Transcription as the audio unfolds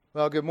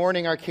Well, good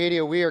morning,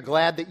 Arcadia. We are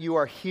glad that you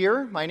are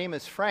here. My name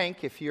is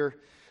Frank. If you're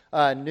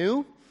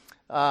new,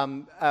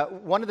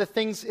 one of the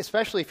things,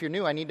 especially if you're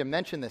new, I need to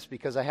mention this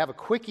because I have a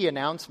quickie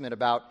announcement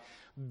about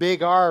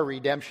Big R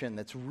Redemption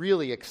that's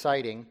really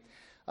exciting.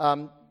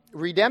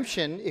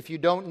 Redemption, if you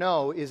don't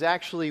know, is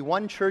actually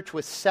one church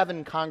with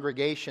 7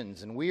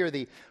 congregations, and we are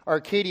the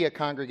Arcadia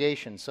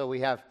congregation. So we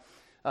have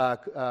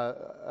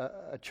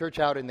a church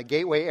out in the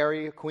Gateway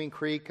area, Queen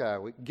Creek,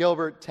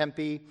 Gilbert,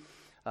 Tempe,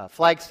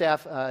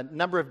 Flagstaff, a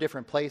number of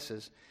different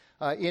places.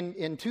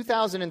 In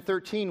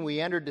 2013,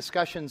 we entered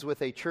discussions with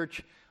a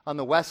church on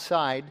the west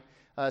side,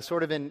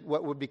 sort of in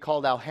what would be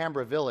called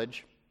Alhambra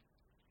Village,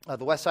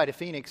 the west side of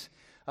Phoenix,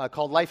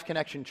 called Life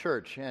Connection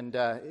Church. And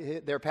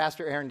their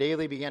pastor, Aaron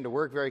Daly, began to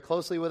work very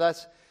closely with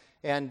us.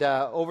 And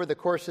over the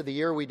course of the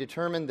year, we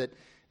determined that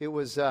it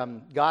was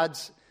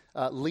God's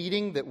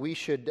leading that we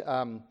should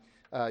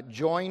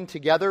join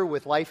together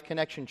with Life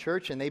Connection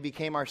Church, and they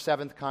became our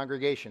 7th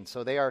congregation.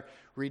 So they are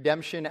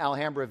Redemption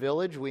Alhambra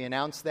Village. We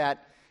announced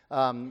that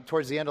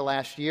towards the end of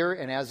last year,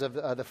 and as of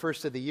the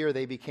first of the year,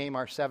 they became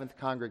our 7th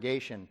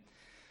congregation.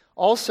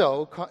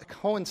 Also,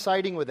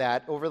 coinciding with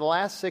that, over the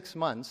last 6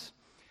 months,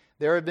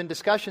 there have been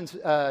discussions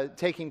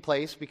taking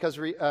place because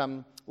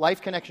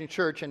Life Connection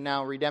Church and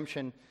now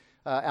Redemption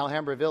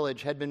Alhambra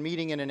Village had been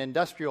meeting in an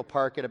industrial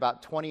park at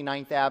about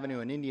 29th Avenue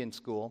and Indian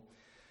School.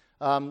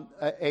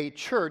 A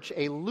church,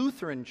 a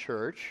Lutheran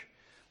church,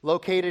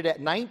 located at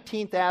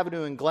 19th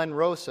Avenue in Glen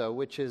Rosa,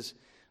 which is,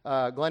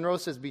 Glen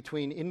Rosa is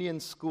between Indian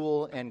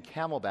School and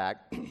Camelback.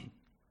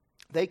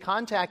 They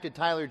contacted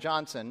Tyler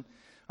Johnson,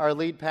 our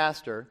lead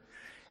pastor,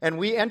 and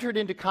we entered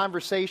into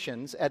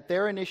conversations at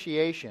their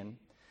initiation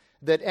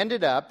that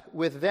ended up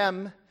with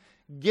them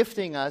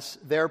gifting us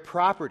their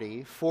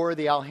property for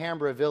the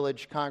Alhambra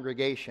Village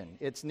congregation.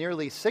 It's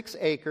nearly 6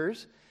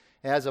 acres.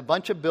 It has a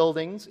bunch of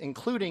buildings,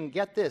 including,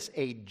 get this,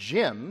 a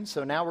gym.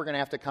 So now we're going to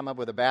have to come up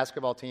with a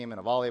basketball team and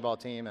a volleyball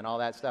team and all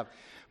that stuff.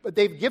 But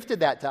they've gifted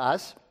that to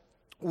us.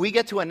 We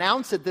get to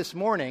announce it this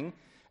morning,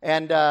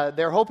 and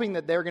they're hoping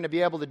that they're going to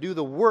be able to do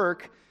the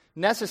work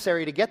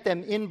necessary to get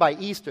them in by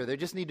Easter. They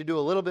just need to do a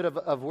little bit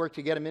of work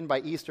to get them in by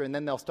Easter, and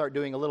then they'll start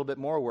doing a little bit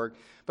more work.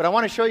 But I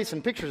want to show you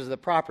some pictures of the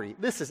property.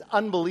 This is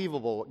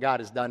unbelievable what God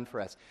has done for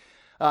us.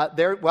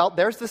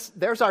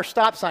 There's our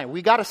stop sign.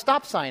 We got a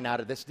stop sign out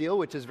of this deal,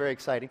 which is very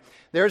exciting.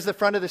 There's the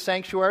front of the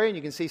sanctuary, and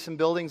you can see some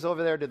buildings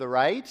over there to the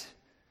right.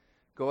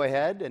 Go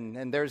ahead,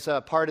 and there's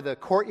a part of the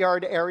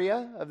courtyard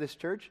area of this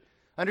church.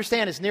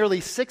 Understand, it's nearly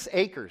 6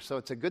 acres, so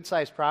it's a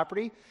good-sized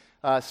property.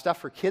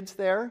 Stuff for kids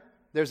there.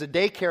 There's a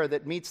daycare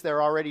that meets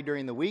there already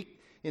during the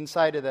week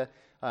inside of the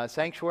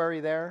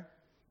sanctuary there.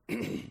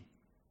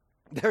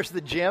 There's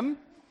the gym.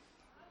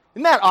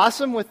 Isn't that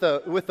awesome with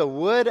the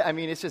wood? I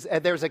mean, it's just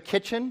there's a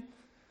kitchen.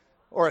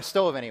 Or a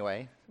stove,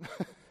 anyway.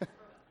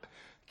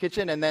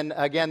 Kitchen, and then,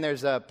 again,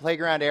 there's a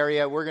playground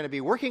area. We're going to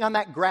be working on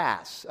that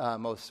grass,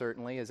 most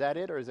certainly. Is that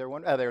it, or is there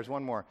one? There's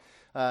one more.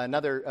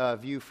 Another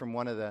view from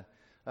one of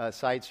the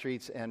side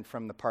streets and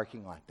from the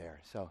parking lot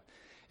there. So,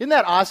 isn't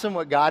that awesome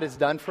what God has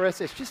done for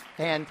us? It's just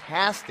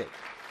fantastic.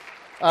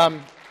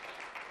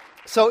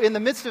 So, in the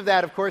midst of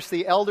that, of course,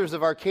 the elders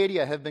of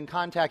Arcadia have been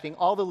contacting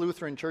all the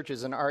Lutheran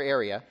churches in our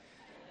area.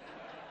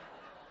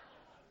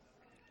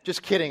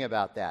 Just kidding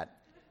about that.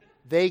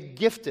 They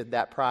gifted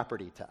that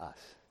property to us.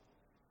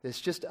 It's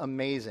just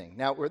amazing.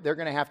 Now, they're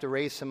going to have to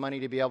raise some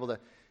money to be able to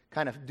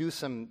kind of do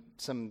some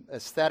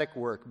aesthetic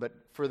work, but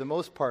for the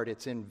most part,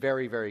 it's in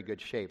very, very good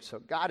shape. So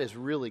God is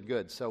really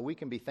good. So we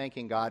can be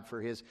thanking God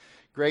for His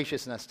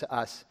graciousness to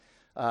us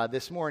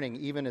this morning,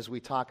 even as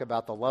we talk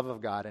about the love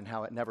of God and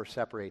how it never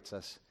separates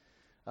us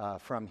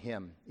from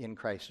Him in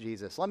Christ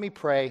Jesus. Let me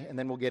pray, and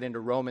then we'll get into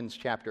Romans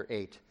chapter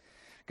 8.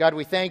 God,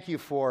 we thank You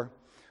for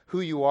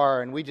who You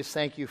are, and we just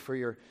thank You for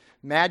Your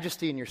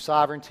majesty and Your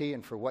sovereignty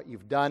and for what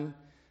You've done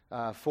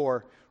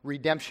for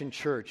Redemption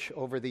Church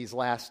over these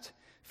last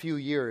few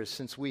years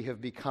since we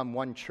have become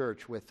one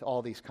church with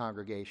all these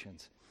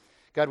congregations.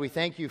 God, we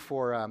thank You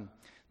for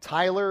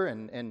Tyler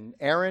and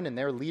Aaron and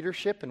their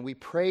leadership, and we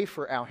pray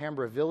for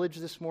Alhambra Village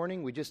this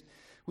morning. We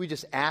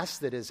just ask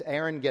that as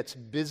Aaron gets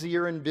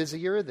busier and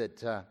busier,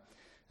 that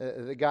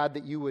God,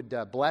 that You would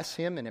bless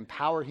him and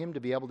empower him to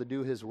be able to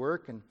do his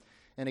work.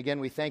 And again,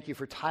 we thank You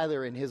for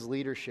Tyler and his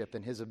leadership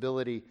and his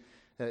ability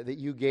that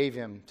You gave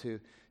him to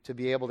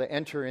be able to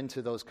enter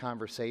into those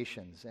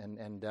conversations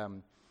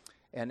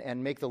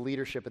and make the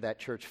leadership of that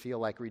church feel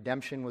like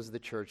Redemption was the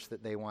church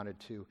that they wanted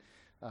to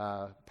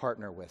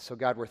partner with. So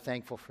God, we're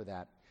thankful for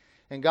that.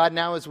 And God,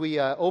 now as we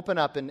open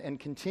up and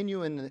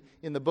continue in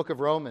the book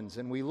of Romans,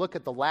 and we look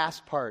at the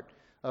last part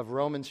of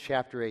Romans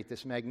chapter 8,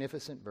 this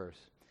magnificent verse,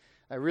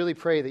 I really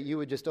pray that You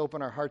would just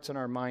open our hearts and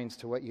our minds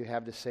to what You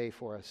have to say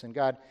for us. And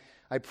God,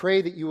 I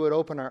pray that You would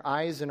open our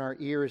eyes and our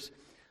ears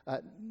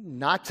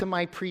not to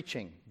my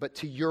preaching, but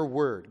to Your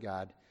word,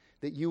 God,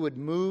 that You would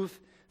move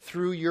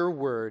through Your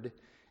word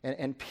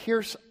and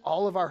pierce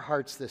all of our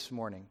hearts this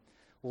morning.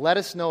 Let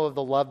us know of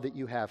the love that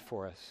You have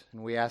for us,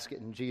 and we ask it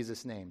in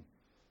Jesus' name.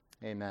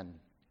 Amen.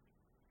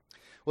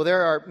 Well,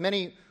 there are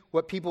many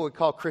what people would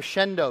call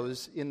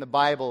crescendos in the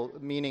Bible,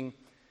 meaning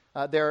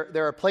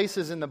there are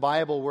places in the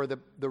Bible where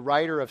the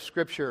writer of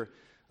Scripture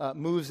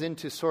moves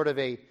into sort of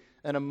an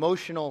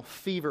emotional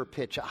fever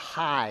pitch, a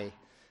high,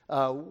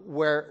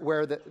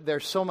 where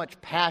there's so much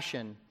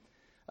passion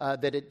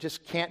that it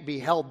just can't be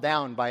held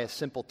down by a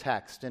simple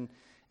text.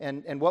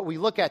 And what we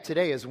look at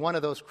today is one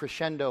of those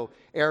crescendo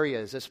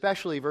areas,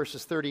 especially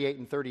verses 38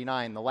 and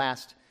 39, the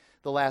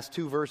last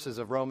two verses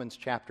of Romans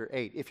chapter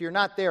 8. If you're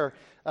not there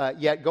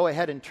yet, go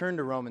ahead and turn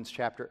to Romans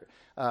chapter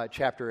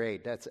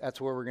 8.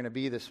 That's where we're going to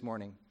be this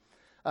morning.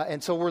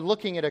 And so we're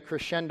looking at a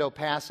crescendo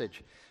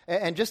passage.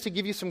 And just to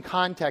give you some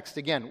context,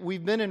 again,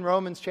 we've been in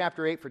Romans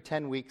chapter 8 for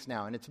 10 weeks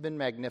now, and it's been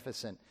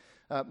magnificent.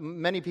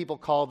 Many people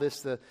call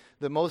this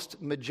the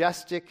most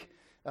majestic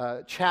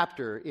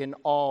chapter in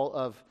all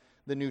of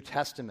the New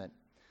Testament.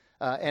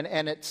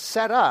 And it's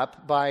set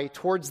up by,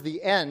 towards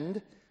the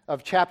end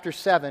of chapter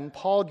 7,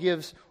 Paul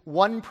gives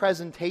one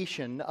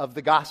presentation of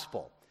the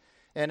gospel.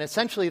 And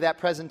essentially that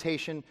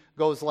presentation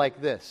goes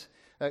like this.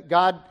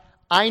 God,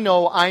 I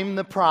know I'm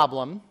the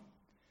problem,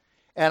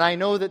 and I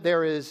know that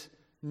there is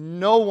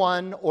no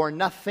one or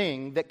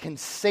nothing that can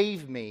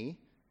save me,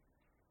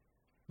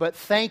 but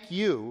thank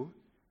you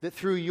that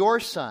through your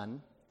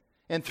Son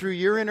and through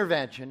your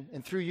intervention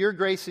and through your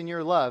grace and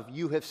your love,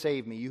 you have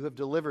saved me. You have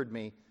delivered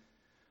me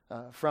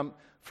from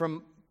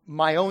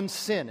my own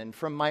sin and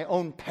from my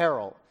own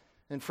peril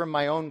and from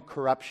my own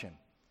corruption.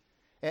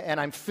 And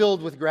I'm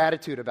filled with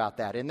gratitude about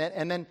that. And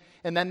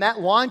then that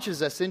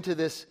launches us into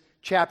this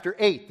chapter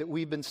 8 that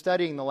we've been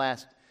studying the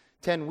last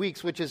 10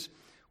 weeks, which is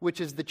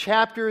the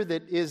chapter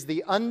that is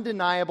the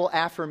undeniable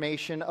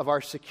affirmation of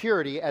our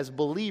security as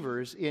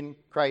believers in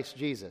Christ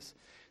Jesus.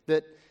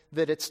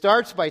 That it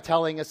starts by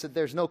telling us that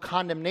there's no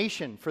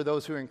condemnation for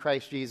those who are in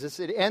Christ Jesus.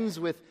 It ends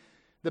with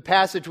the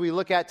passage we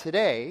look at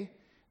today,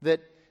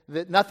 that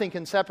nothing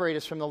can separate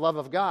us from the love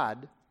of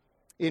God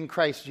in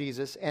Christ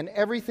Jesus. And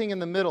everything in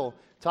the middle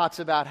talks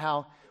about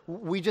how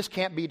we just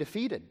can't be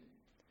defeated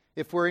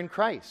if we're in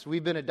Christ.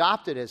 We've been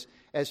adopted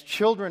as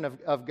children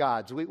of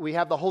God's. We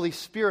have the Holy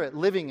Spirit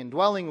living and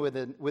dwelling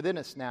within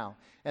us now.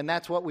 And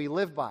that's what we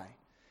live by.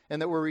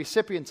 And that we're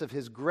recipients of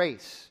His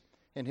grace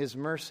and His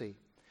mercy.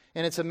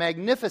 And it's a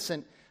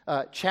magnificent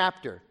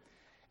chapter.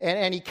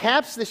 And he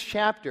caps this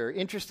chapter,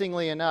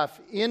 interestingly enough,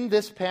 in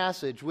this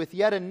passage with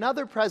yet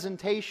another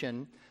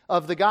presentation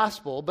of the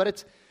gospel.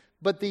 But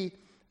the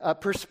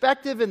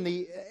perspective and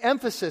the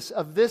emphasis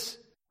of this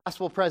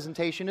gospel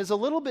presentation is a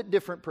little bit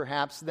different,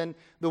 perhaps, than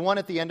the one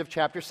at the end of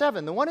chapter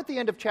 7. The one at the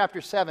end of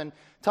chapter 7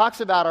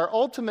 talks about our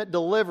ultimate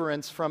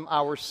deliverance from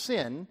our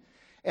sin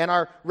and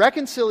our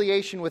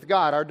reconciliation with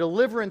God, our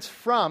deliverance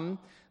from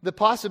the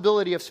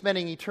possibility of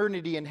spending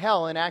eternity in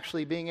hell and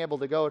actually being able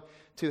to go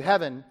to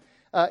heaven.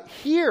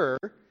 Here,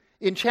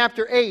 in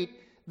chapter 8,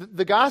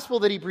 the gospel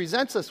that he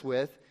presents us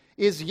with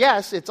is,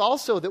 yes, it's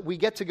also that we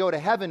get to go to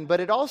heaven, but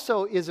it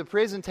also is a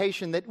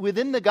presentation that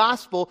within the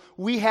gospel,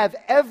 we have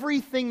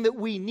everything that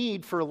we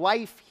need for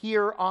life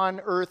here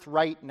on earth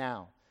right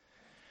now.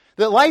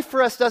 That life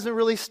for us doesn't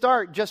really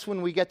start just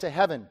when we get to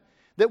heaven.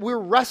 That we're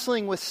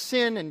wrestling with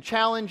sin and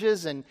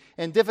challenges and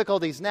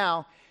difficulties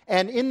now.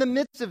 And in the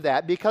midst of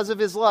that, because of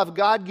His love,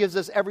 God gives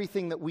us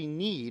everything that we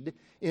need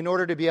in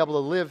order to be able to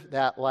live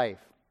that life.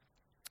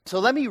 So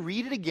let me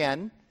read it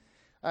again.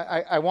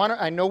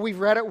 I know we've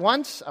read it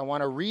once. I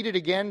want to read it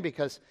again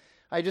because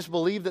I just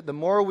believe that the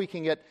more we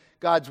can get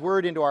God's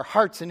Word into our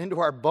hearts and into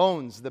our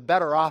bones, the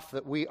better off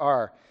that we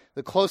are,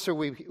 the closer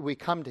we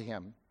come to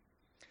Him.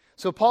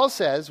 So Paul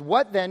says,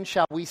 "What then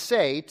shall we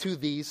say to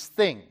these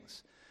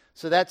things?"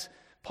 So that's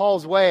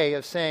Paul's way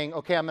of saying,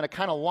 okay, I'm going to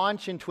kind of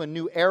launch into a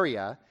new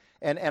area.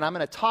 And I'm going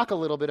to talk a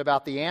little bit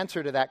about the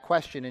answer to that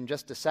question in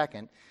just a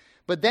second.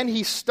 But then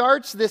he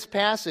starts this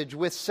passage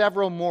with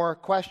several more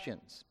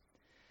questions.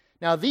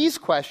 Now, these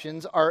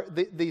questions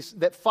these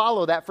that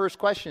follow that first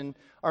question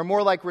are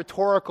more like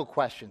rhetorical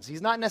questions.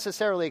 He's not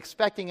necessarily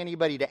expecting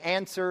anybody to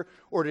answer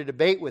or to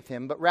debate with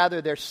him, but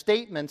rather they're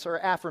statements or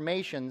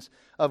affirmations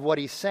of what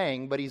he's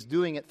saying, but he's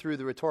doing it through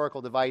the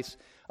rhetorical device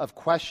of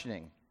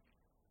questioning.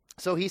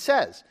 So he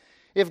says,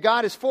 if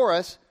God is for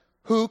us,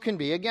 who can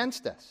be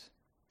against us?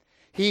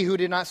 He who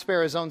did not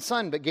spare His own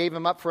Son, but gave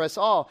Him up for us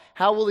all,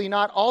 how will He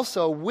not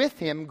also with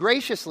Him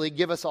graciously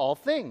give us all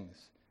things?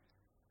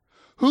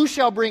 Who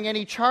shall bring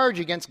any charge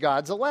against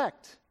God's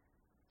elect?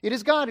 It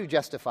is God who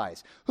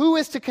justifies. Who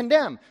is to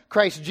condemn?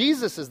 Christ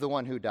Jesus is the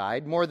one who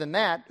died, more than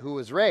that, who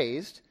was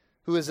raised,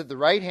 who is at the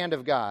right hand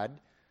of God,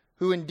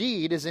 who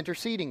indeed is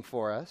interceding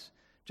for us.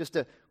 Just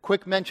a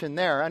quick mention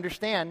there.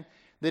 Understand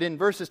that in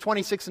verses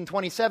 26 and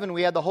 27,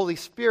 we had the Holy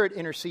Spirit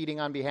interceding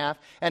on behalf,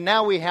 and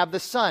now we have the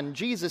Son,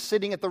 Jesus,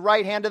 sitting at the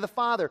right hand of the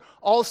Father,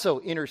 also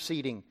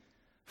interceding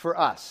for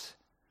us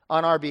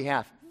on our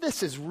behalf.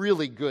 This is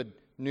really good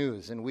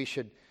news, and we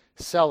should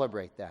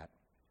celebrate that.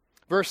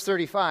 Verse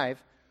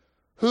 35,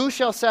 who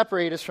shall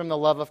separate us from the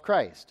love of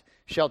Christ?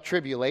 Shall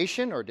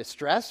tribulation or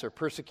distress or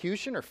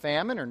persecution or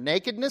famine or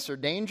nakedness or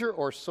danger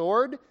or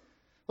sword?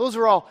 Those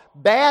are all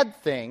bad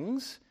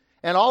things.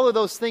 And all of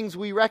those things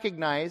we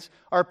recognize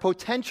are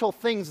potential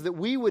things that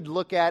we would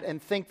look at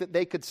and think that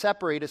they could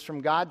separate us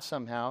from God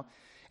somehow.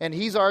 And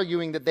he's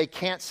arguing that they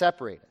can't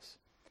separate us.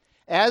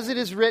 As it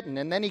is written,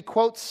 and then he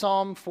quotes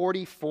Psalm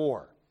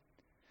 44.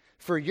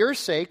 For your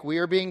sake we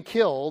are being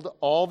killed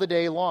all the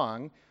day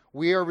long.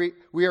 We are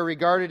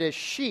regarded as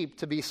sheep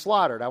to be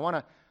slaughtered. I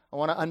want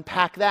to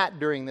unpack that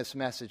during this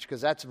message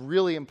because that's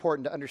really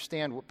important to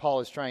understand what Paul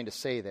is trying to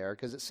say there,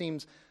 because it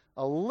seems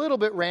a little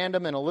bit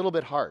random and a little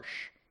bit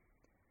harsh.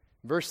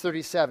 Verse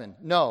 37,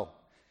 no,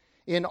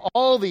 in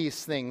all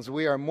these things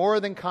we are more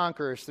than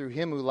conquerors through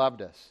him who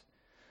loved us.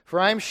 For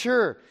I am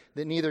sure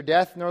that neither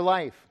death nor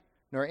life,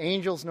 nor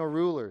angels nor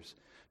rulers,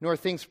 nor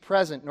things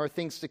present, nor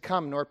things to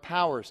come, nor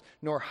powers,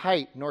 nor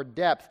height, nor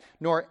depth,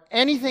 nor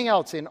anything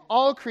else in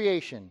all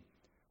creation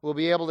will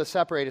be able to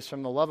separate us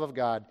from the love of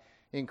God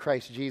in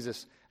Christ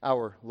Jesus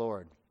our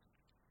Lord.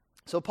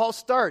 So Paul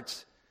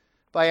starts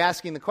by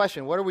asking the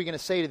question, what are we going to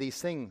say to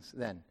these things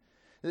then?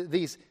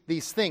 These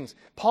things.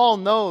 Paul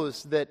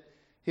knows that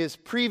his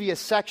previous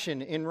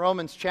section in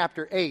Romans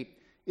chapter 8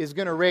 is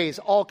going to raise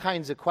all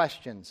kinds of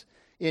questions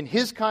in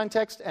his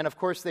context, and of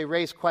course they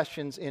raise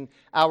questions in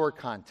our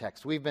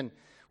context. We've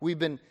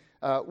been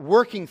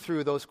working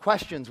through those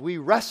questions. We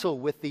wrestle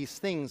with these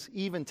things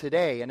even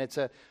today, and it's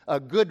a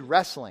good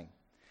wrestling.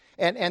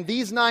 And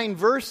these 9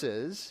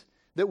 verses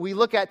that we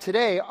look at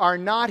today are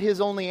not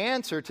his only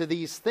answer to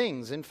these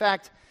things. In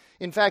fact,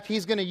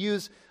 he's going to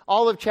use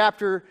all of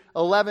chapter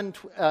 9,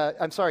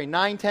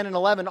 10, and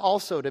 11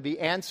 also to be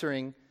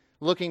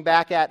looking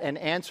back at and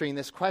answering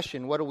this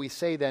question, what do we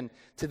say then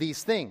to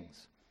these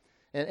things?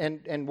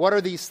 And what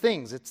are these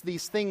things? It's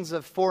these things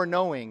of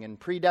foreknowing and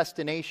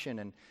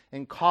predestination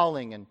and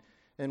calling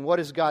and what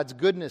is God's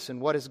goodness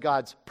and what is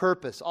God's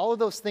purpose. All of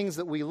those things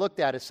that we looked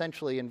at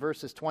essentially in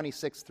verses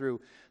 26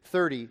 through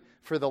 30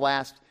 for the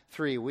last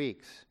 3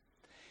 weeks.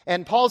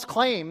 And Paul's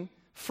claim,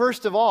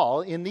 first of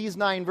all, in these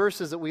 9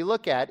 verses that we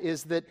look at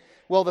is that,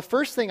 well, the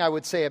first thing I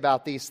would say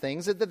about these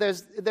things is that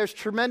there's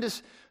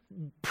tremendous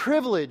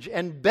privilege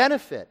and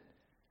benefit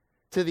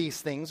to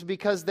these things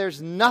because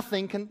there's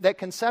nothing that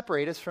can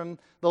separate us from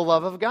the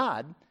love of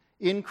God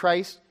in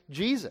Christ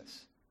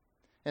Jesus.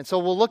 And so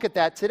we'll look at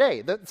that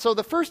today. So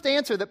the first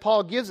answer that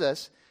Paul gives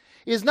us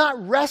is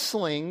not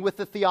wrestling with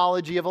the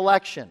theology of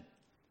election.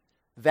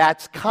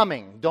 That's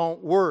coming.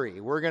 Don't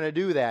worry. We're going to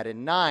do that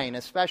in 9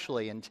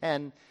 especially, in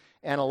 10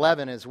 and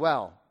 11 as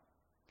well.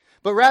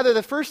 But rather,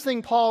 the first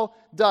thing Paul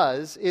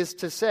does is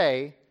to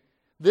say,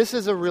 this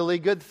is a really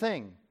good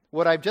thing.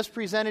 What I've just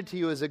presented to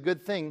you is a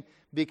good thing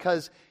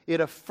because it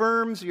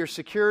affirms your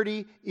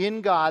security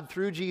in God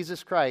through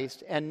Jesus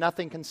Christ, and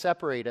nothing can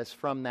separate us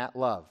from that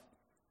love.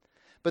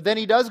 But then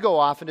he does go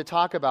off and to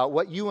talk about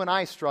what you and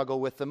I struggle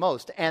with the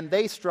most, and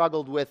they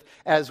struggled with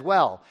as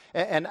well.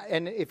 And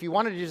if you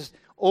wanted to just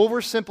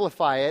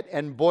oversimplify it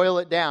and boil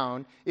it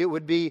down, it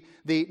would be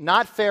the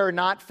not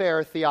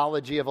fair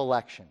theology of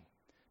election.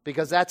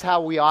 Because that's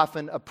how we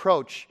often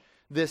approach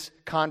this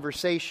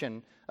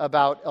conversation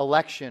about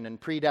election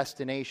and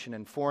predestination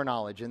and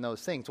foreknowledge and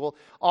those things. Well,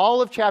 all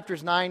of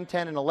chapters 9,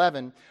 10, and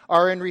 11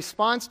 are in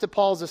response to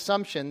Paul's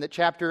assumption that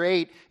chapter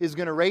 8 is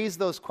going to raise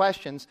those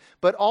questions,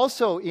 but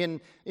also in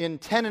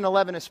 10 and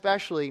 11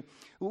 especially,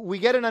 we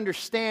get an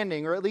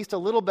understanding, or at least a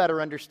little better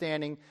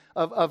understanding,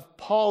 of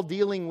Paul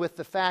dealing with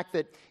the fact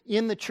that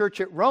in the church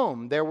at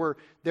Rome, there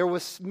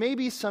was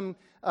maybe some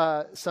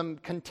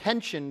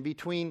contention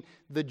between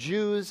the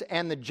Jews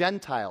and the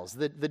Gentiles,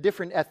 the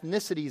different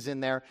ethnicities in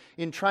there,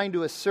 in trying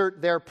to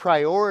assert their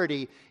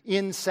priority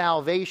in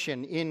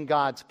salvation in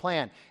God's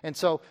plan. And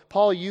so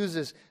Paul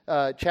uses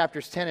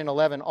chapters 10 and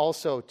 11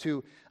 also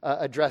to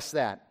address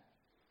that.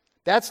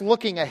 That's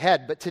looking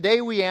ahead, but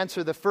today we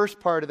answer the first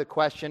part of the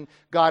question.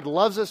 God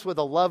loves us with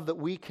a love that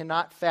we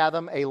cannot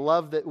fathom, a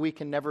love that we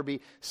can never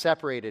be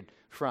separated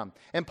from.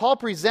 And Paul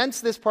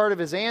presents this part of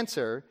his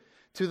answer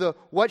to the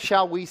what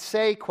shall we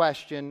say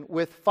question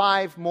with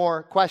 5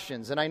 more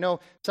questions. And I know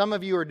some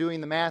of you are doing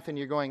the math and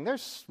you're going,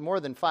 there's more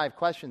than 5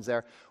 questions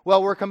there.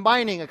 Well, we're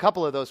combining a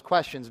couple of those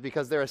questions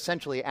because they're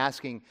essentially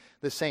asking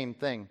the same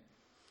thing.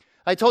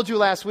 I told you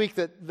last week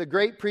that the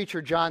great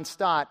preacher John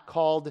Stott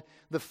called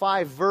the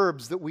 5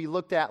 verbs that we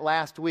looked at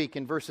last week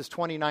in verses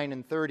 29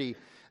 and 30,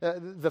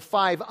 the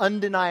 5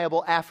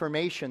 undeniable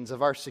affirmations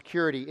of our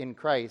security in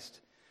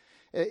Christ.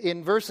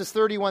 In verses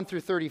 31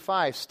 through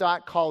 35,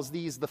 Stott calls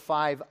these the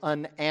 5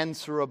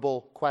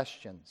 unanswerable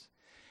questions.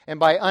 And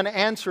by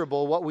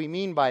unanswerable, what we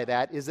mean by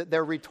that is that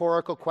they're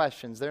rhetorical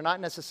questions. They're not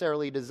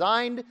necessarily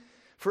designed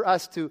for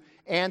us to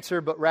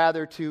answer, but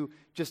rather to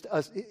just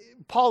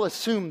Paul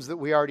assumes that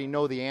we already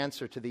know the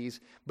answer to these,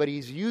 but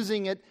he's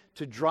using it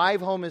to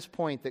drive home his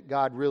point that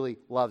God really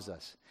loves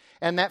us.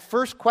 And that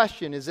first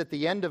question is at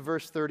the end of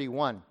verse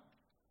 31.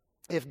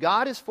 If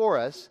God is for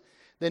us,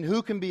 then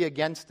who can be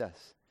against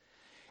us?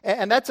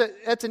 And that's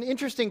an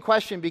interesting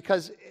question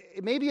because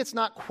maybe it's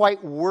not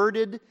quite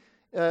worded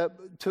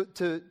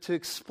to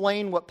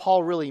explain what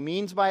Paul really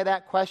means by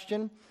that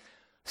question.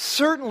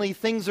 certainly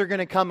things are going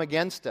to come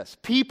against us.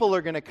 People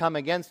are going to come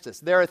against us.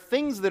 There are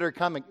things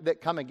that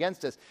come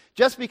against us.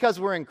 Just because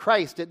we're in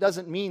Christ, it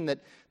doesn't mean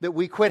that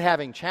we quit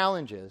having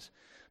challenges.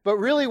 But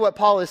really what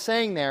Paul is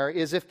saying there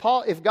is if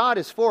God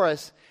is for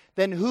us,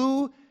 then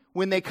who,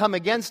 when they come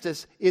against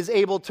us, is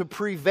able to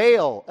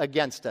prevail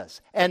against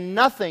us? And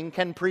nothing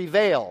can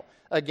prevail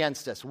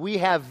against us. We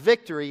have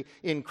victory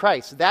in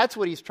Christ. That's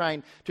what he's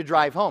trying to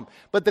drive home.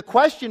 But the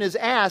question is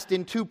asked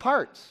in two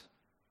parts.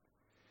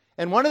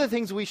 And one of the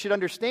things we should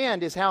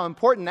understand is how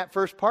important that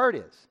first part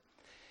is.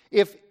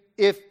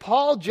 If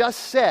Paul just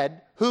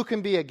said, who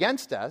can be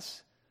against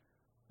us?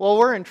 Well,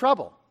 we're in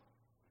trouble.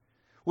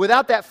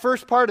 Without that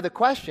first part of the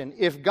question,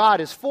 if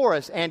God is for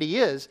us, and he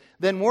is,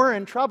 then we're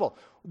in trouble.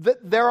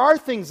 There are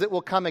things that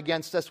will come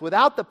against us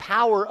without the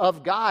power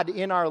of God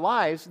in our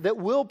lives that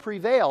will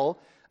prevail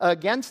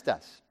against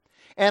us.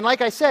 And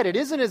like I said, it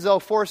isn't as though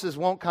forces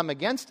won't come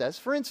against us.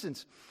 For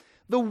instance,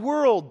 the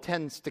world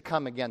tends to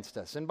come against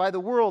us. And by the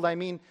world, I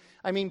mean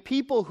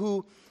people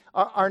who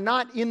are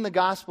not in the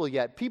gospel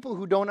yet, people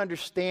who don't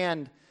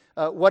understand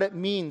what it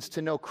means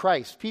to know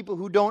Christ, people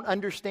who don't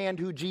understand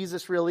who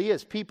Jesus really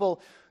is,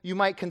 people you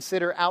might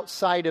consider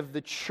outside of the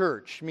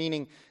church,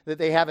 meaning that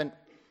they haven't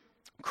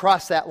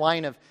crossed that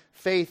line of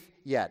faith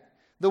yet.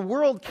 The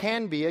world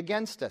can be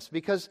against us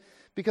because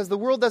the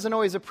world doesn't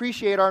always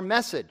appreciate our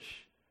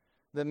message,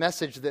 the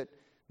message that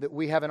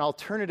we have an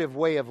alternative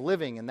way of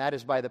living, and that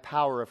is by the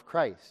power of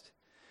Christ.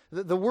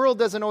 The world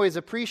doesn't always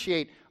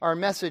appreciate our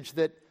message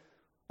that,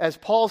 as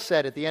Paul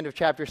said at the end of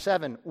chapter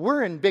 7,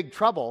 we're in big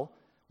trouble,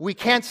 we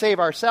can't save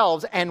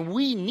ourselves, and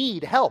we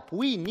need help.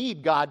 We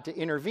need God to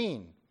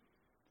intervene.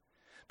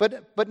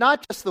 But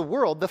not just the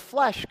world, the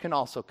flesh can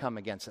also come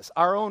against us,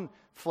 our own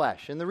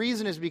flesh. And the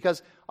reason is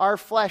because our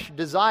flesh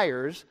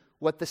desires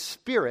what the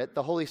Spirit,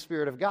 the Holy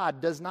Spirit of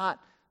God, does not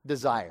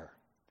desire.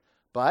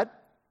 But,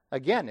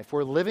 again, if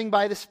we're living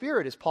by the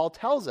Spirit, as Paul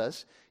tells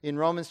us in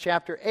Romans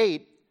chapter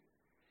 8,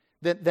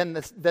 then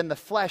the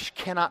flesh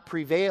cannot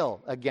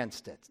prevail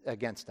against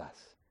us.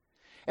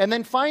 And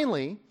then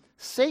finally,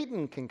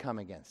 Satan can come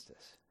against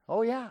us.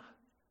 Oh yeah.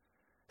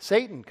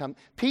 Satan come.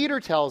 Peter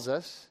tells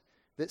us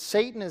that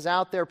Satan is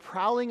out there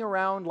prowling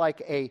around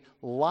like a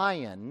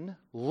lion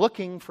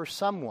looking for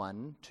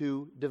someone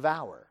to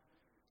devour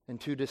and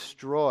to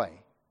destroy.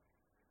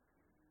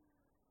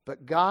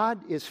 But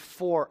God is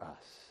for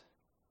us.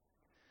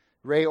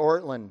 Ray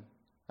Ortlund,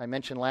 I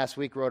mentioned last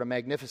week, wrote a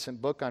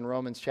magnificent book on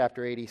Romans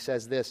chapter 8. He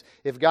says this: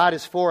 if God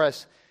is for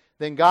us,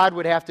 then God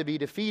would have to be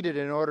defeated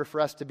in order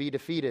for us to be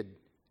defeated.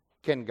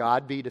 Can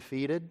God be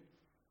defeated?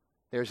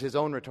 There's his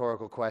own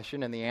rhetorical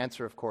question, and the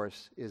answer, of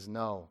course, is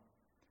no.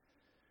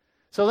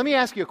 So let me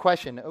ask you a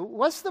question.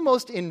 What's the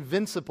most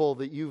invincible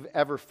that you've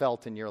ever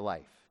felt in your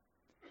life?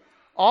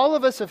 All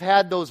of us have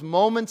had those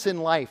moments in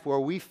life where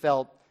we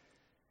felt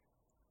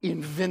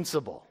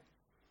invincible.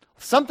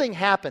 Something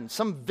happened.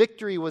 Some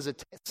victory was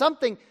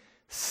something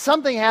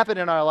happened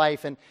in our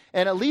life, and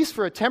at least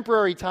for a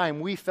temporary time,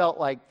 we felt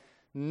like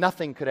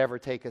nothing could ever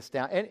take us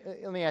down. And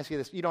let me ask you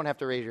this. You don't have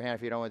to raise your hand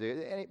if you don't want to do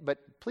it, but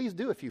please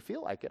do if you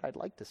feel like it. I'd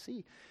like to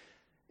see.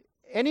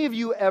 Any of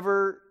you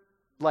ever,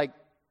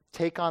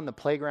 take on the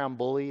playground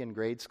bully in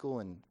grade school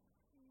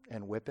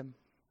and whip him?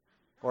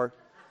 Or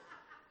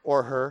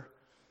her?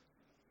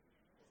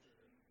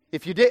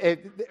 If you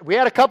did, we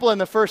had a couple in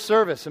the first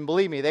service, and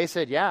believe me, they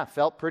said, yeah,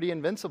 felt pretty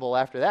invincible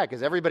after that,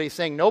 because everybody's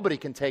saying nobody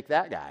can take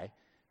that guy,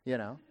 you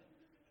know.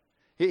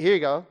 Here you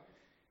go.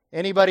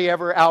 Anybody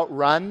ever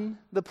outrun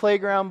the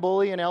playground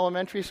bully in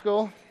elementary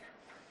school?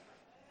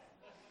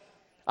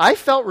 I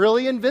felt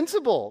really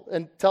invincible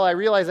until I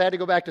realized I had to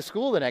go back to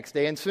school the next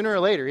day, and sooner or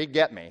later he'd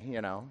get me,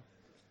 you know.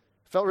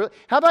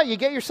 How about you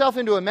get yourself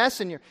into a mess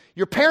and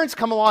your parents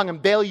come along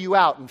and bail you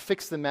out and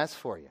fix the mess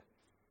for you?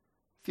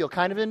 Feel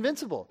kind of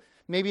invincible.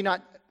 Maybe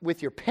not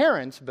with your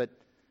parents, but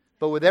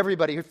with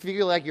everybody. You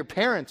feel like your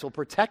parents will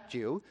protect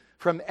you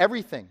from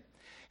everything.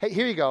 Hey,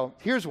 here you go.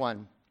 Here's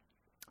one.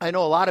 I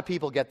know a lot of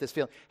people get this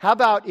feeling. How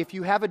about if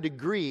you have a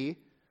degree,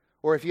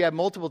 or if you have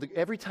multiple,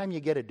 every time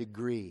you get a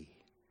degree,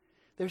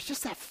 there's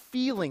just that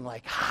feeling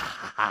like,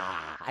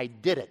 I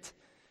did it.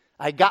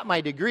 I got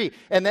my degree.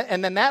 And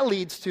then that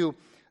leads to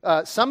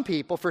for some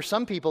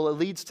people, it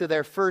leads to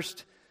their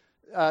first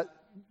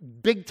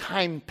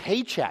big-time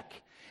paycheck.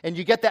 And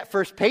you get that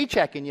first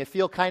paycheck and you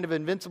feel kind of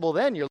invincible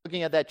then. You're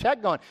looking at that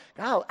check going,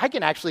 oh, I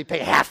can actually pay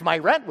half my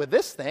rent with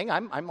this thing.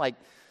 I'm like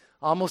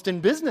almost in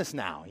business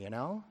now, you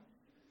know.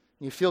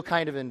 You feel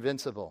kind of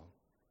invincible.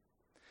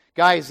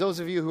 Guys, those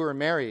of you who are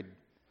married,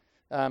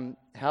 how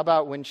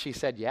about when she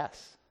said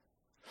yes?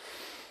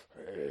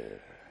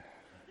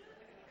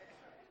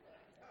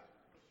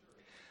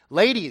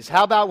 Ladies,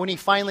 how about when he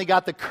finally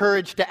got the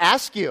courage to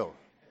ask you?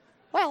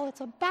 Well,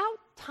 it's about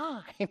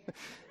time.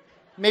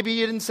 Maybe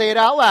you didn't say it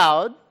out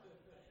loud.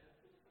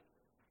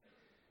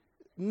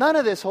 None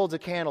of this holds a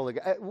candle to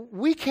God.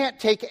 We can't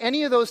take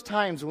any of those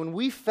times when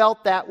we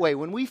felt that way,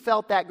 when we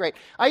felt that great.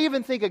 I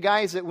even think of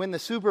guys that win the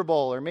Super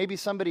Bowl, or maybe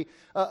somebody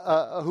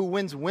who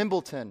wins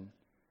Wimbledon.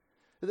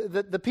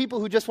 The people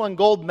who just won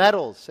gold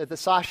medals at the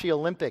Sochi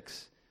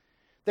Olympics.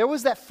 There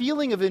was that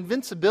feeling of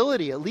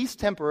invincibility, at least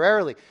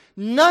temporarily.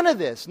 None of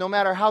this, no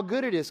matter how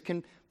good it is,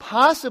 can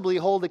possibly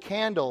hold a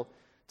candle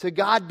to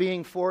God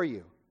being for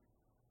you.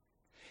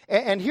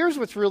 And here's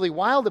what's really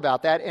wild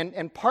about that,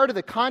 and part of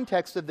the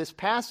context of this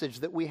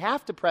passage that we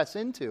have to press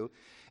into,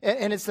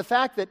 and it's the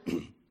fact that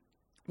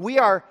we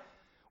are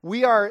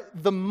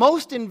the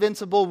most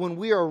invincible when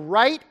we are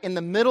right in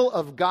the middle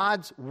of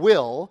God's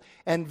will,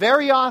 and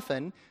very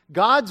often,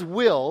 God's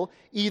will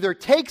either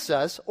takes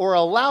us or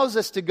allows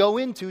us to go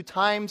into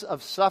times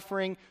of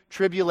suffering,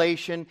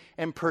 tribulation,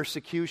 and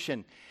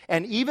persecution.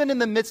 And even in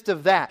the midst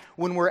of that,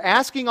 when we're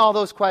asking all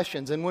those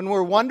questions, and when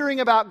we're wondering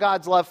about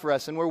God's love for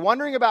us, and we're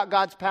wondering about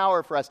God's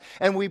power for us,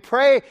 and we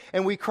pray,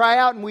 and we cry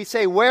out, and we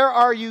say, "Where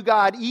are you,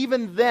 God?"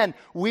 Even then,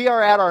 we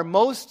are at our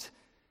most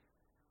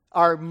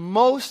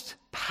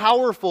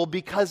powerful,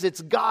 because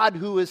it's God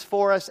who is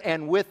for us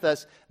and with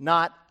us,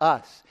 not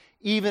us.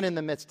 Even in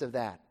the midst of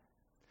that,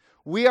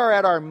 we are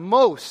at our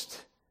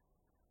most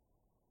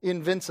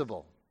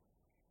invincible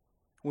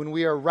when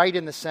we are right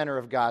in the center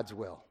of God's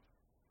will.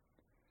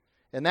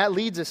 And that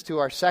leads us to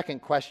our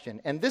second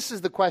question. And this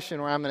is the question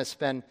where I'm going to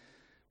spend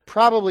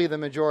probably the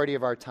majority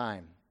of our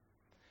time.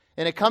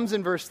 And it comes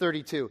in verse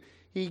 32.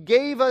 He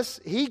gave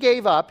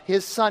up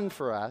His Son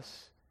for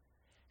us.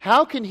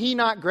 How can He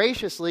not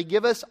graciously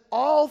give us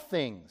all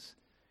things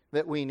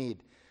that we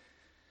need?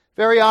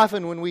 Very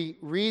often when we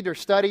read or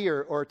study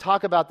or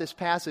talk about this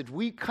passage,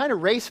 we kind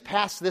of race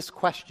past this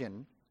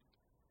question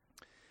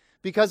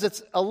because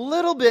it's a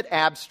little bit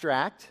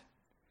abstract,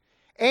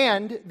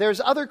 and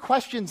there's other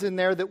questions in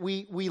there that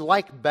we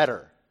like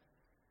better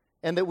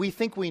and that we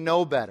think we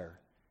know better.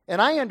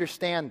 And I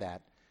understand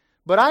that.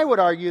 But I would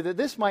argue that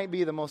this might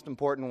be the most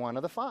important one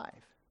of the five.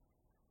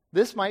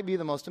 This might be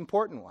the most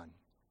important one.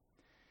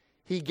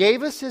 He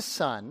gave us His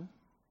Son,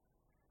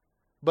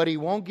 but He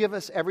won't give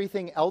us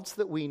everything else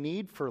that we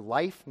need for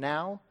life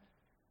now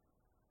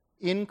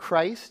in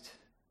Christ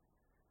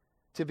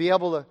to be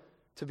able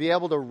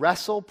to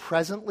wrestle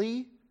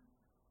presently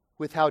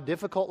with how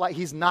difficult life.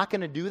 He's not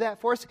going to do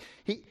that for us.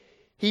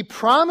 He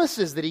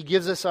promises that He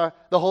gives us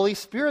the Holy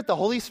Spirit. The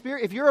Holy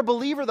Spirit, if you're a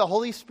believer, the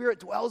Holy Spirit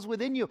dwells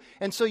within you.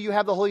 And so you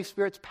have the Holy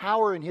Spirit's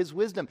power and His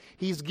wisdom.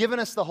 He's given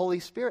us the Holy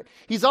Spirit.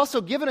 He's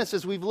also given us,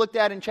 as we've looked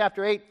at in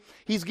chapter 8,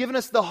 He's given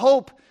us the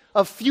hope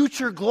of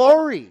future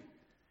glory.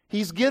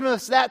 He's given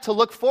us that to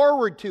look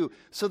forward to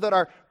so that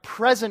our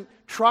present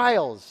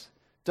trials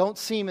don't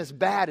seem as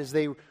bad as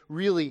they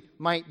really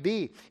might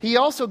be. He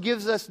also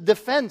gives us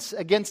defense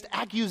against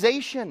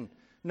accusation.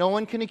 No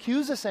one can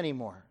accuse us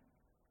anymore.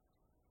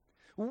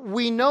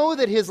 We know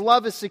that His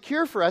love is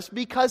secure for us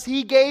because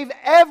He gave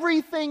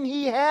everything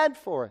He had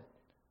for it.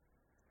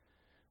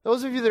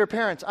 Those of you that are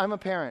parents, I'm a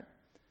parent,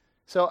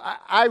 so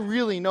I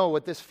really know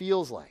what this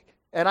feels like.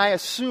 And I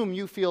assume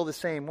you feel the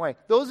same way.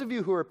 Those of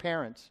you who are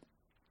parents,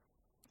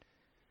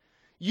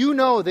 you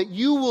know that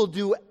you will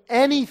do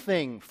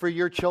anything for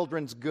your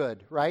children's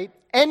good, right?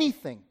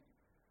 Anything.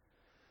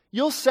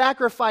 You'll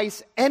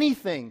sacrifice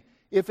anything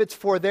if it's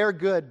for their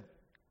good.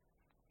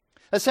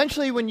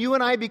 Essentially, when you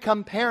and I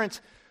become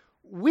parents,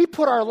 we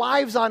put our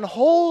lives on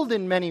hold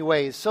in many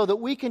ways so that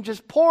we can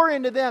just pour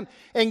into them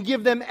and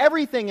give them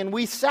everything, and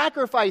we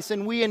sacrifice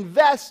and we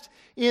invest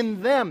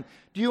in them.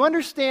 Do you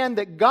understand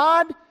that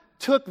God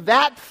took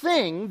that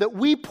thing that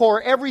we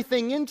pour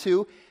everything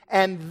into,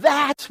 and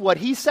that's what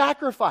He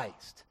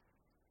sacrificed?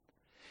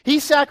 He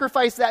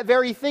sacrificed that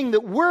very thing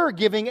that we're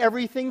giving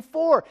everything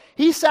for.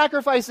 He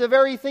sacrificed the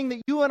very thing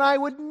that you and I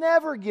would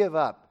never give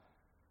up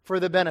for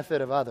the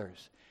benefit of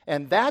others.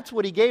 And that's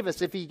what He gave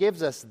us. If He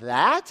gives us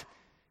that,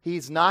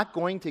 He's not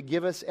going to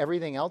give us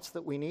everything else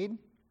that we need.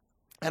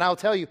 And I'll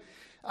tell you,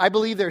 I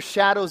believe there's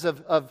shadows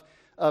of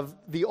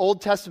the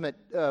Old Testament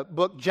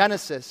book,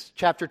 Genesis,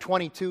 chapter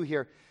 22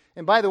 here.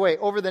 And by the way,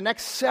 over the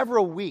next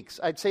several weeks,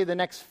 I'd say the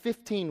next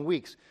 15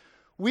 weeks,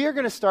 we are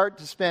going to start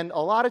to spend a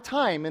lot of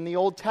time in the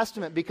Old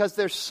Testament because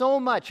there's so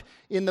much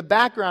in the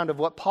background of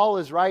what Paul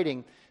is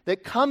writing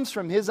that comes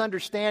from his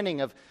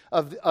understanding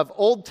of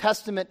Old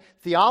Testament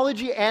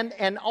theology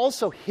and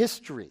also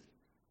history.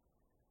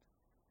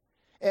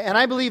 And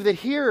I believe that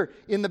here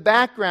in the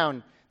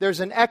background, there's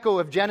an echo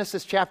of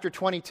Genesis chapter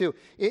 22.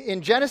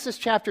 In Genesis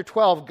chapter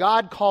 12,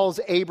 God calls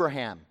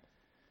Abraham.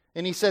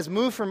 And He says,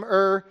 move from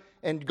Ur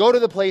and go to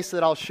the place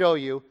that I'll show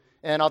you,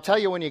 and I'll tell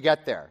you when you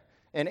get there.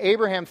 And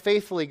Abraham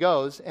faithfully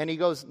goes, and he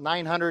goes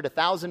 900,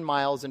 1,000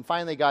 miles, and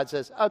finally God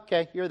says,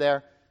 okay, you're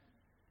there.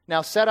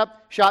 Now set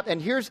up shop,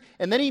 and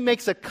then He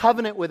makes a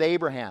covenant with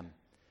Abraham.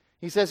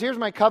 He says, here's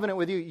my covenant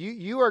with you.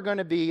 You are going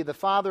to be the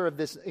father of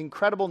this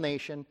incredible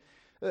nation.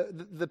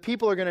 The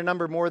people are going to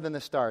number more than the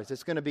stars.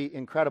 It's going to be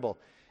incredible.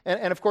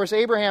 And of course,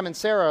 Abraham and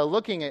Sarah are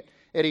looking at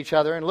each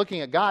other and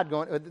looking at God,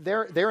 going,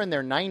 they're in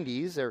their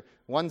 90s.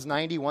 One's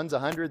 90, one's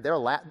 100.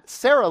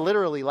 Sarah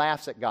literally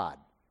laughs at God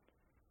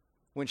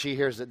when she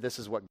hears that this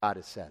is what God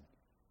has said.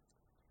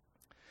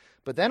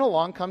 But then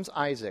along comes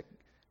Isaac.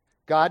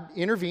 God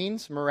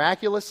intervenes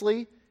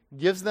miraculously,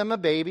 gives them a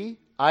baby,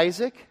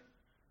 Isaac,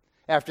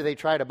 after they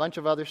tried a bunch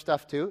of other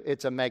stuff too.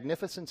 It's a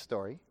magnificent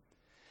story.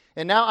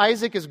 And now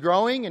Isaac is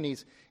growing, and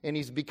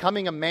he's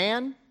becoming a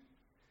man.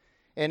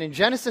 And in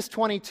Genesis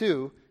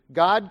 22,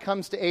 God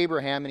comes to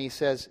Abraham and he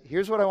says,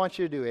 here's what I want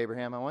you to do,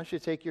 Abraham. I want you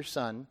to take your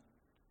son,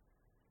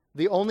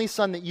 the only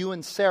son that you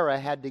and Sarah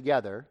had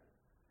together,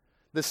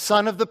 the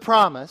son of the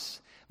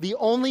promise, the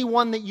only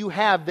one that you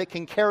have that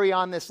can carry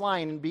on this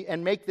line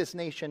and make this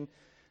nation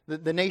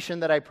the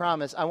nation that I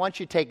promise. I want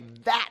you to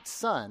take that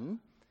son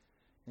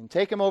and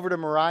take him over to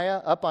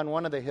Moriah up on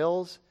one of the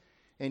hills,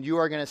 and you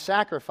are going to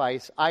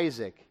sacrifice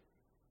Isaac,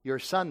 your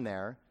son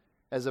there,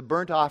 as a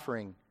burnt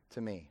offering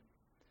to me.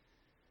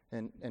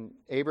 And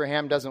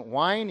Abraham doesn't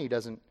whine, he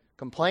doesn't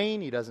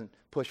complain, he doesn't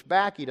push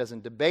back, he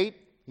doesn't debate,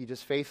 he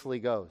just faithfully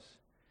goes.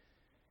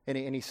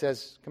 And he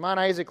says, come on,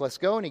 Isaac, let's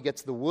go. And he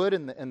gets the wood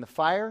and the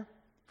fire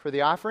for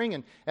the offering.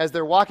 And as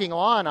they're walking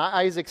along,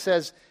 Isaac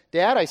says,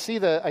 Dad, I see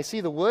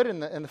the wood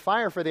and the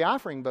fire for the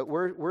offering, but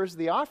where's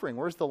the offering?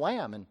 Where's the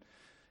lamb? And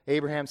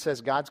Abraham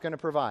says, God's going to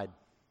provide.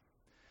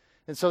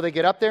 And so they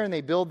get up there and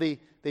they build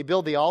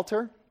the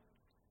altar.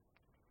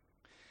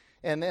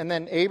 And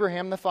then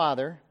Abraham the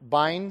father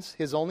binds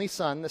his only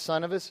son, the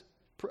son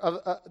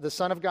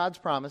of God's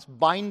promise,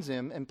 binds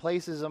him and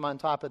places him on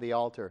top of the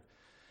altar.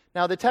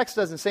 Now the text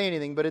doesn't say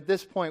anything, but at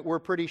this point we're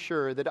pretty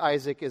sure that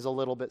Isaac is a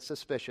little bit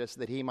suspicious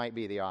that he might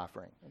be the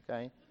offering.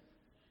 Okay?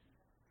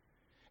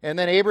 And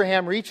then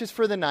Abraham reaches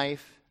for the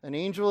knife. An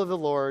angel of the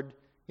Lord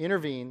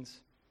intervenes,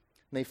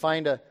 and they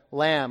find a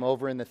lamb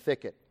over in the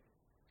thicket.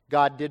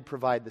 God did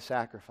provide the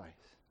sacrifice.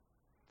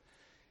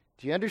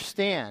 Do you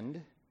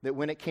understand that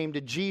when it came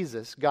to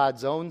Jesus,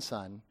 God's own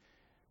Son,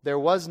 there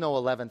was no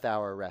 11th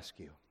hour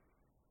rescue?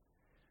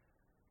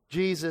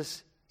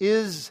 Jesus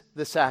is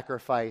the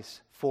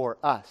sacrifice for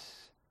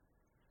us.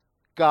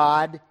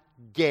 God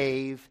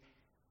gave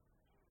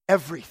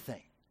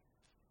everything.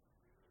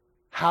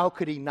 How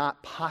could He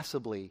not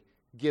possibly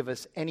give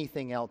us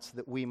anything else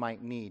that we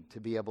might need to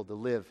be able to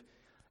live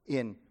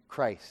in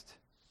Christ?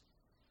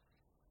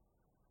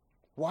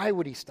 Why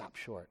would He stop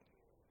short?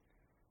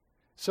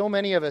 So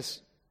many of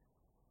us,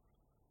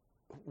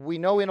 we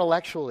know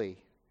intellectually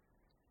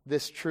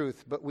this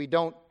truth, but we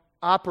don't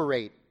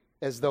operate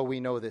as though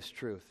we know this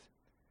truth.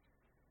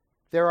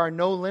 There are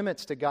no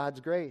limits to God's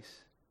grace.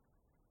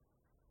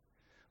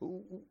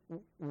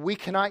 We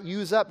cannot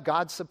use up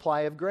God's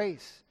supply of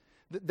grace.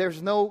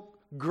 There's no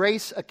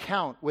grace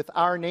account with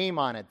our name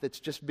on it that's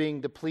just being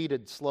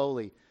depleted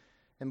slowly.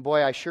 And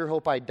boy, I sure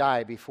hope I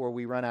die before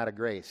we run out of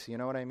grace. You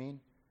know what I mean?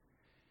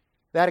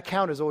 That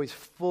account is always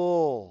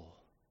full.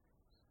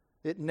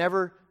 It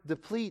never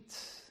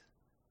depletes.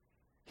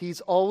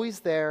 He's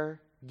always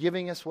there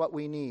giving us what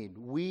we need.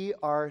 We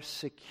are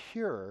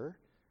secure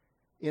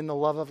in the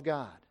love of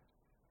God.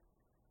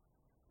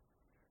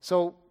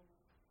 So,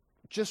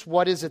 just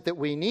what is it that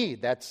we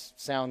need? That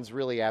sounds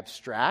really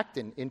abstract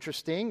and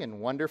interesting and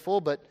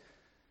wonderful, but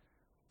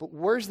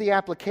where's the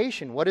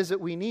application? What is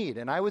it we need?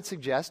 And I would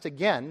suggest,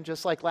 again,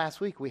 just like last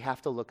week, we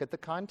have to look at the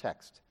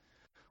context.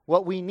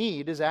 What we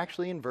need is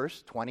actually in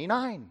verse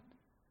 29,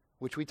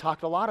 which we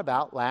talked a lot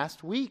about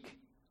last week.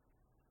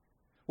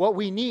 What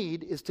we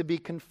need is to be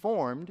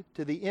conformed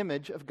to the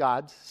image of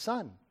God's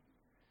Son.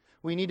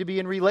 We need to be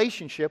in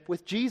relationship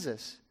with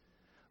Jesus,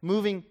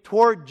 moving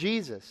toward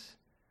Jesus,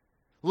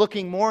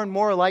 looking more and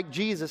more like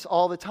Jesus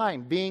all the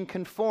time, being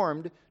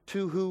conformed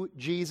to who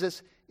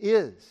Jesus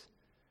is.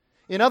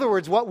 In other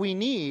words, what we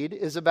need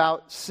is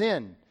about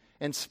sin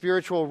and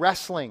spiritual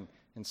wrestling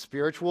and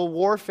spiritual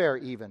warfare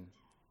even,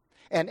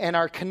 and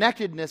our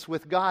connectedness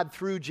with God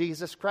through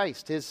Jesus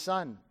Christ, His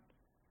Son.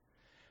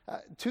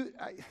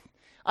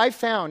 I've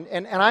found,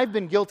 and I've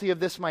been guilty of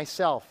this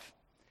myself,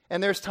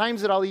 and there's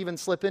times that I'll even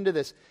slip into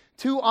this.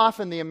 Too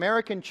often the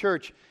American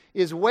church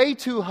is way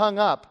too hung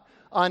up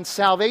on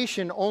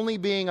salvation only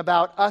being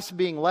about us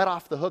being let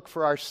off the hook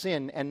for our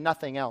sin and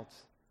nothing else.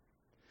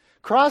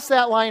 Cross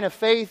that line of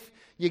faith,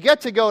 you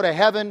get to go to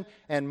heaven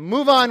and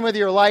move on with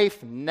your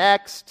life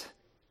next.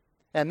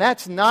 And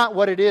that's not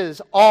what it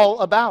is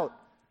all about.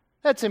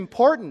 That's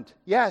important,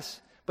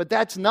 yes, but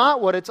that's not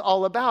what it's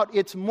all about.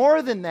 It's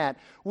more than that.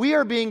 We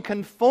are being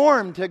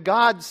conformed to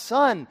God's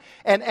Son,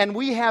 and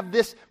we have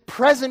this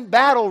present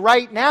battle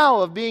right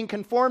now of being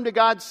conformed to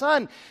God's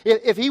Son.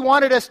 If He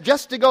wanted us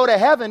just to go to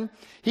heaven,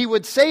 He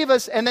would save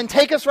us and then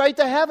take us right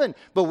to heaven.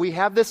 But we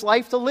have this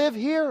life to live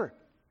here.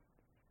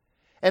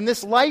 And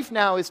this life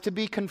now is to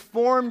be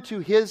conformed to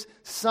His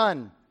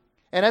Son.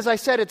 And as I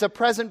said, it's a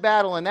present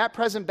battle, and that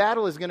present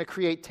battle is going to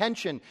create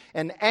tension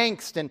and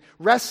angst and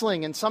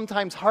wrestling and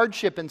sometimes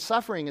hardship and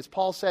suffering, as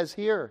Paul says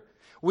here.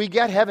 We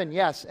get heaven,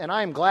 yes, and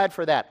I am glad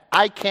for that.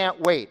 I can't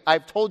wait.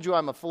 I've told you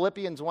I'm a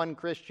Philippians 1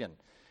 Christian.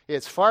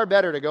 It's far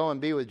better to go and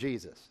be with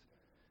Jesus.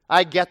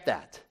 I get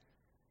that,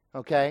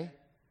 okay?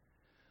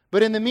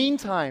 But in the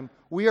meantime,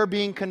 we are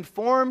being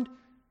conformed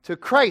to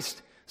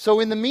Christ.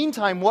 So in the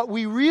meantime, what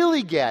we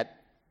really get,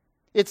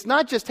 it's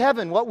not just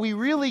heaven. What we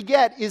really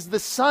get is the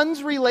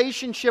Son's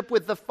relationship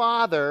with the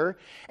Father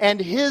and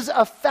His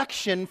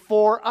affection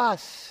for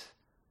us.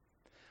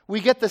 We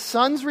get the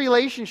Son's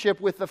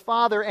relationship with the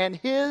Father and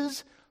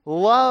His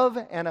love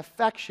and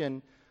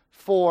affection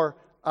for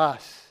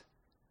us.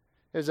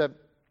 There's a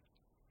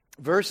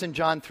verse in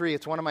John 3,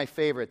 it's one of my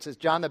favorites. It's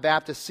John the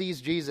Baptist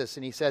sees Jesus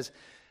and he says,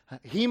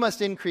 he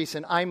must increase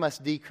and I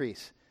must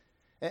decrease.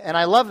 And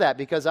I love that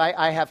because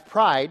I have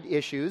pride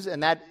issues,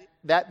 and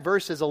that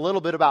verse is a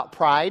little bit about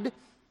pride.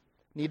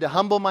 Need to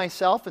humble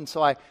myself, and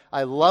so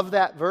I love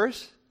that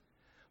verse.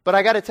 But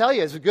I got to tell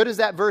you, as good as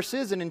that verse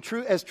is, and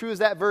as true as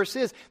that verse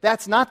is,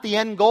 that's not the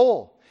end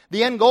goal.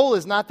 The end goal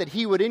is not that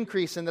he would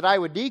increase and that I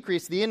would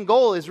decrease. The end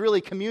goal is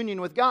really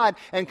communion with God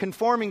and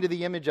conforming to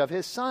the image of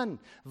his Son.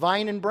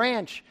 Vine and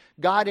branch,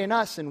 God in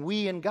us and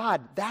we in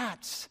God.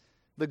 That's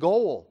the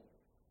goal.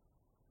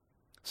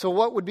 So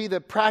what would be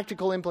the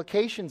practical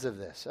implications of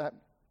this?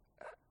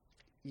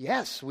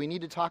 Yes, we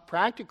need to talk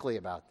practically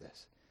about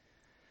this.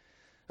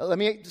 Let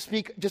me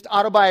speak just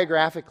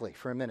autobiographically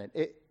for a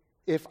minute.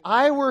 If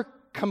I were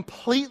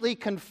completely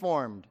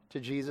conformed to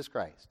Jesus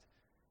Christ,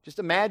 just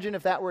imagine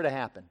if that were to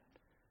happen,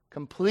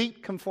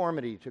 complete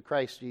conformity to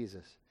Christ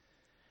Jesus,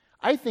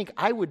 I think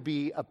I would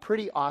be a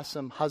pretty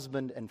awesome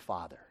husband and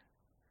father.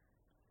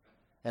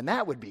 And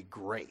that would be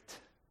great.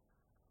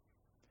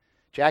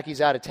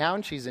 Jackie's out of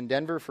town. She's in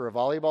Denver for a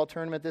volleyball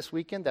tournament this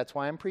weekend. That's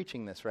why I'm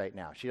preaching this right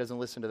now. She doesn't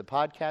listen to the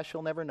podcast.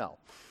 She'll never know.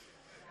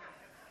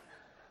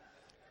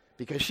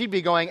 Because she'd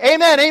be going,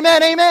 amen,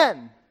 amen,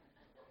 amen.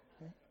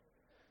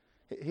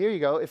 Here you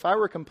go. If I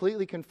were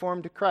completely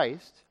conformed to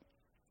Christ,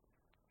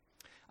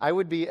 I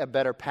would be a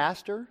better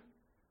pastor,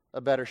 a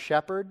better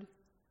shepherd,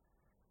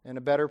 and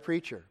a better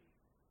preacher.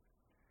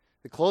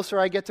 The closer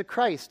I get to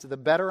Christ, the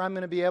better I'm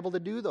going to be able to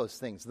do those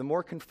things. The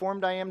more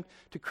conformed I am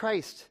to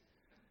Christ,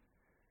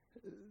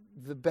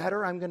 the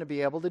better I'm going to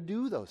be able to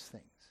do those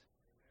things.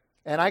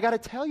 And I got to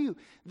tell you,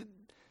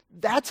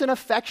 that's an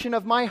affection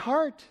of my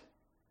heart.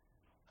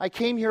 I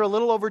came here a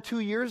little over 2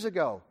 years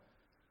ago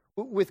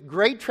with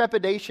great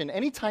trepidation.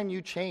 Anytime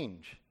you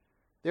change,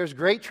 there's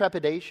great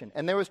trepidation.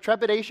 And there was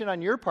trepidation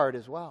on your part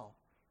as well.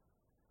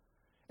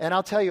 And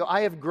I'll tell you,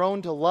 I have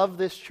grown to love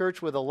this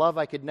church with a love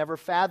I could never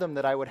fathom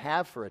that I would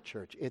have for a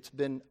church. It's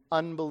been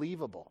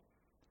unbelievable.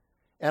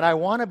 And I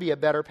want to be a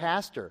better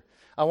pastor.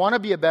 I want to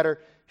be a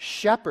better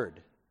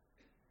shepherd.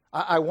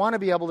 I want to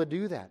be able to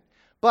do that.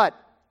 But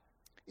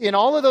in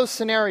all of those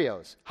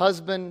scenarios,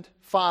 husband,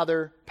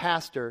 father,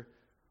 pastor,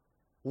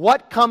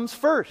 what comes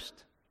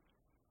first?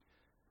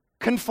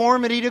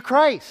 Conformity to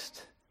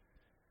Christ.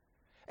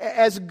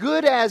 As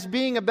good as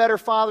being a better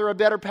father, a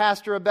better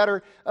pastor, a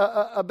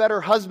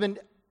better husband,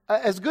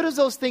 as good as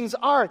those things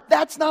are,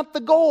 that's not the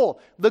goal.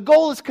 The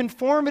goal is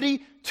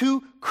conformity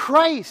to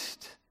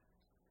Christ.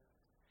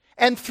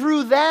 And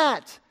through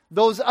that,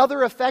 those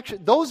other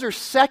affections, those are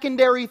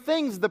secondary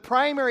things. The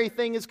primary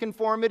thing is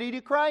conformity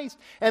to Christ.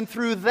 And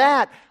through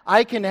that,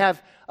 I can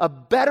have a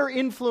better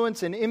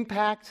influence and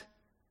impact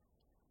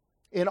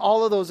in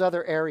all of those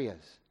other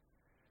areas.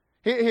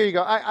 Here you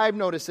go. I've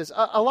noticed this.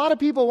 A lot of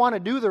people want to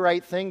do the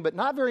right thing, but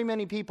not very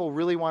many people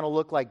really want to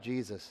look like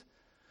Jesus.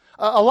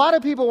 A lot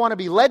of people want to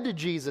be led to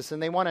Jesus,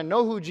 and they want to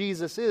know who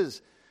Jesus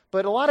is.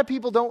 But a lot of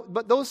people don't,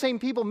 but those same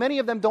people, many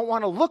of them don't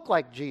want to look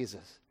like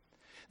Jesus.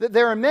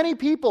 There are many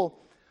people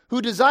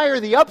who desire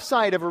the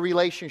upside of a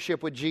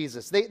relationship with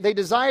Jesus. They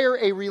desire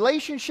a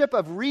relationship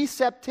of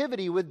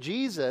receptivity with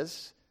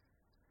Jesus,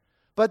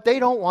 but they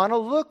don't want to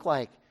look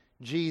like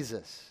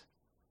Jesus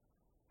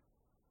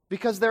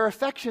because their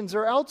affections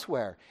are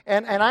elsewhere.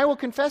 And I will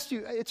confess to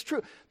you, it's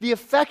true. The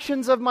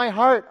affections of my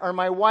heart are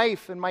my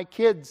wife and my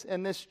kids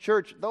and this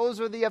church. Those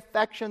are the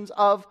affections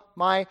of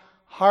my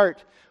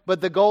heart.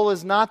 But the goal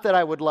is not that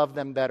I would love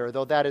them better,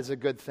 though that is a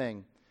good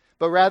thing.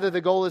 But rather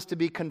the goal is to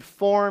be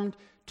conformed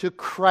to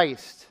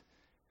Christ.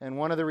 And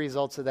one of the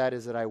results of that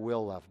is that I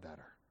will love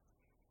better.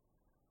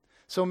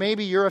 So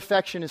maybe your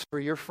affection is for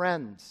your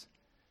friends.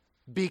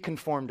 Be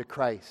conformed to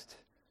Christ.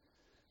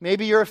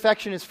 Maybe your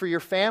affection is for your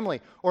family,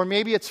 or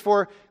maybe it's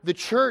for the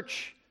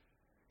church.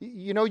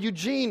 You know,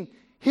 Eugene,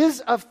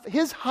 his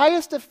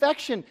highest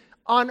affection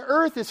on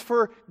earth is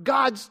for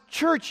God's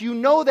church. You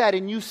know that,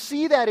 and you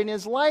see that in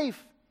his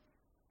life.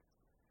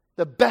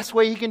 The best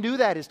way he can do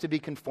that is to be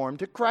conformed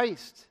to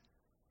Christ.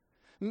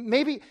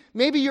 Maybe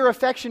your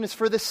affection is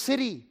for the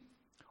city,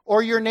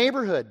 or your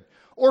neighborhood,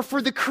 or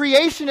for the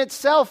creation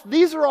itself.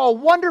 These are all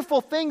wonderful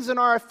things, and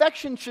our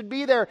affection should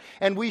be there,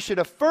 and we should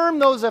affirm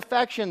those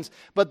affections.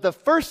 But the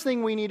first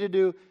thing we need to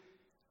do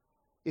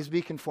is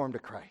be conformed to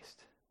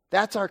Christ.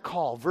 That's our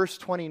call, verse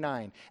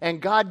 29.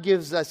 And God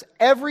gives us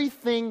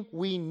everything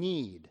we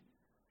need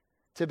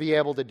to be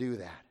able to do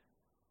that.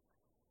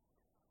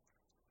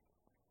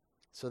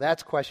 So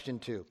that's question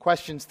 2.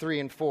 Questions 3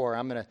 and 4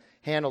 I'm going to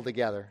handle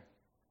together.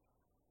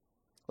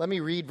 Let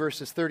me read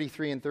verses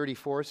 33 and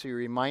 34 so you're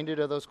reminded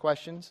of those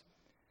questions.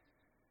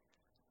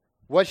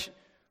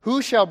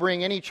 Who shall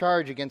bring any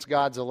charge against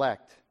God's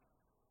elect?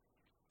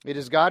 It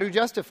is God who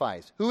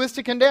justifies. Who is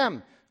to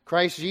condemn?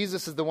 Christ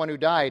Jesus is the one who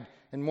died,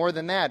 and more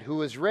than that, who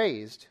was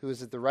raised, who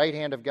is at the right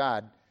hand of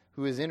God,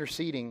 who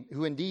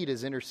indeed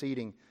is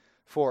interceding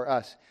for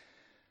us.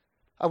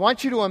 I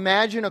want you to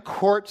imagine a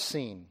court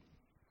scene.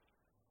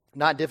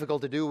 Not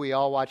difficult to do. We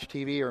all watch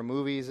TV or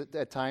movies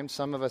at times.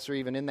 Some of us are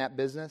even in that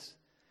business.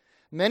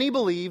 Many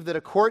believe that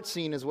a court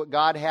scene is what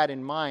God had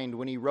in mind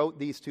when he wrote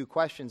these two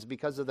questions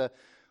because of the,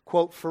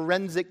 quote,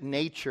 forensic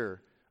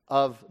nature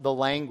of the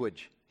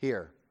language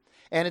here.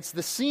 And it's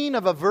the scene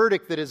of a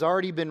verdict that has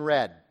already been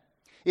read.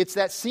 It's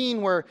that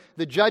scene where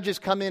the judges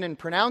come in and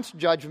pronounce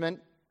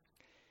judgment,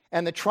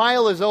 and the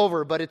trial is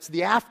over, but it's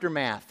the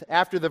aftermath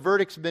after the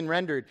verdict's been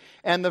rendered.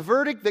 And the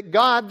verdict that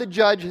God, the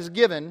judge, has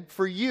given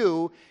for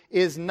you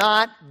is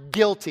not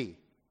guilty.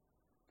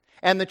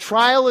 And the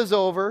trial is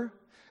over.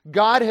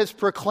 God has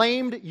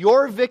proclaimed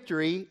your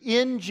victory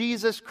in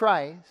Jesus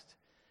Christ,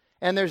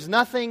 and there's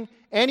nothing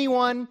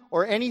anyone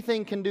or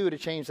anything can do to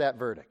change that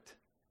verdict.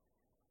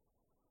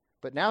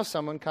 But now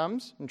someone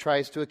comes and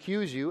tries to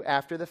accuse you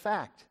after the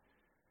fact.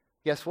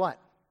 Guess what?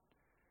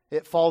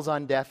 It falls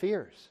on deaf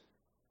ears.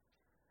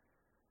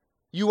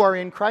 You are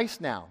in Christ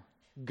now.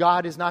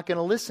 God is not going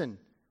to listen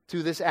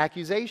to this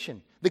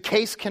accusation. The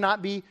case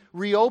cannot be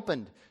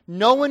reopened.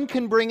 No one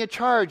can bring a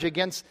charge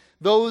against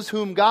those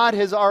whom God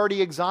has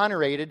already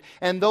exonerated,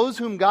 and those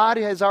whom God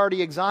has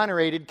already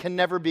exonerated can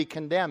never be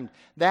condemned.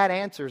 That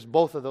answers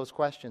both of those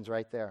questions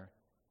right there.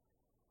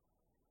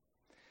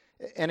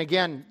 And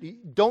again,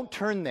 don't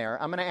turn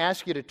there. I'm going to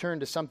ask you to turn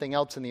to something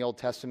else in the Old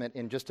Testament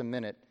in just a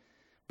minute.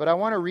 But I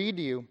want to read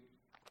to you.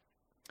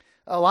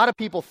 A lot of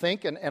people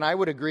think, and I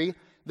would agree,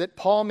 that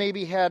Paul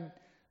maybe had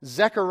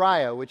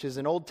Zechariah, which is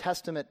an Old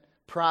Testament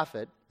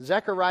prophet,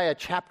 Zechariah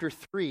chapter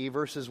 3,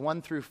 verses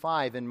 1 through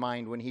 5 in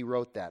mind when he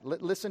wrote that.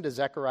 Listen to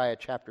Zechariah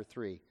chapter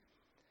 3,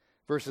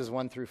 verses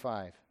 1 through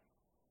 5.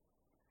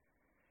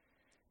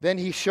 Then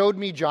he showed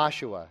me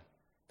Joshua,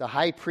 the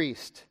high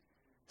priest,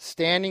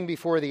 standing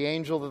before the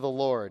angel of the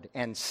Lord,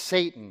 and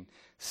Satan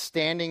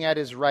standing at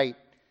his right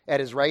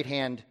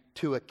hand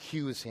to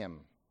accuse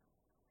him.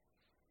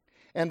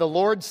 And the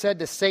Lord said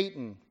to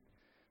Satan,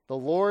 "The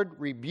Lord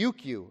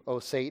rebuke you, O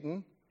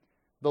Satan.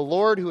 The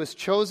Lord who has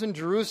chosen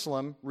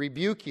Jerusalem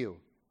rebuke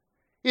you.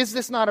 Is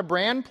this not a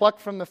brand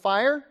plucked from the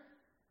fire?"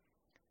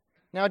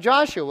 Now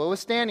Joshua was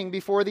standing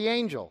before the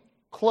angel,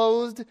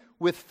 clothed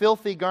with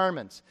filthy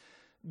garments.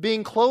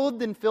 Being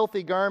clothed in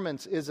filthy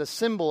garments is a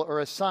symbol or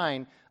a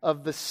sign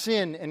of the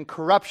sin and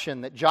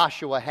corruption that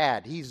Joshua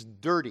had. He's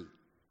dirty.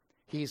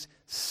 He's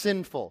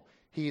sinful.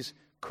 He's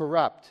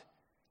corrupt.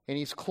 And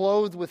he's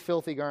clothed with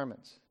filthy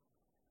garments.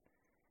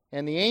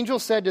 And the angel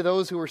said to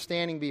those who were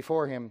standing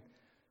before him,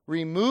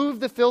 "Remove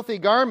the filthy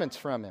garments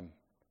from him."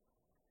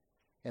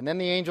 And then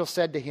the angel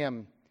said to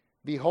him,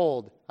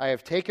 "Behold, I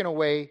have taken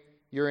away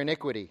your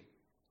iniquity,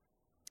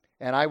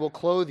 and I will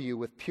clothe you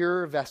with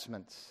pure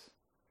vestments."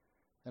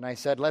 And I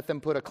said, "Let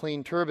them put a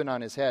clean turban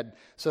on his head."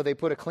 So they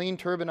put a clean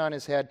turban on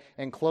his head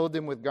and clothed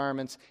him with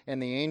garments,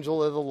 and the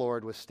angel of the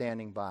Lord was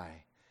standing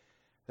by.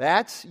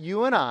 That's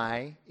you and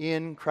I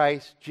in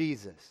Christ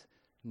Jesus.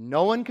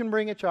 No one can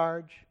bring a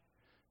charge.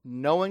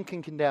 No one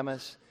can condemn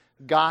us.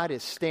 God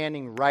is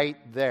standing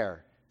right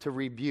there to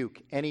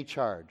rebuke any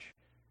charge,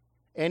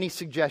 any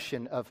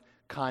suggestion of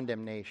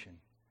condemnation.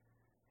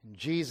 And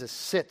Jesus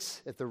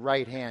sits at the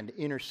right hand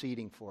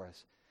interceding for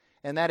us.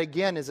 And that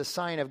again is a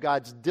sign of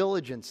God's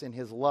diligence in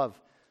his love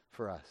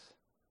for us.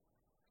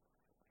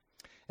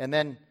 And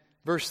then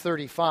verse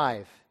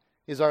 35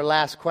 is our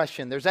last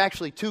question. There's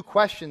actually two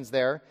questions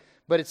there,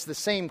 but it's the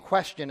same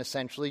question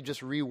essentially,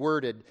 just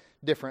reworded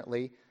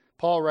differently.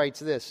 Paul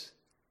writes this,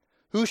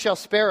 "Who shall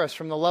spare us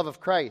from the love of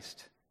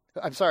Christ?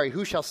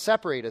 Who shall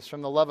separate us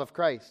from the love of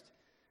Christ?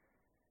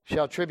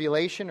 Shall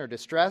tribulation or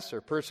distress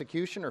or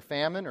persecution or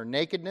famine or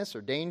nakedness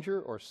or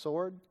danger or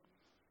sword?"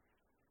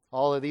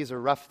 All of these are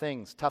rough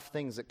things, tough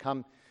things that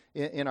come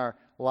in our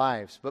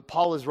lives. But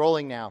Paul is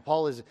rolling now.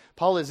 Paul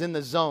is in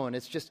the zone.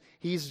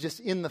 He's just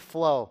in the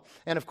flow.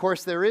 And of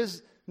course, there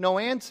is no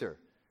answer.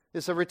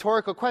 It's a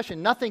rhetorical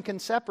question. Nothing can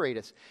separate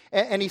us.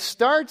 And he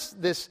starts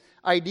this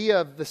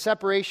idea of the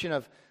separation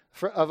of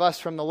us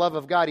from the love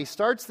of God. He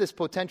starts this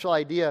potential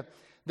idea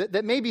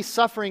that maybe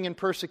suffering and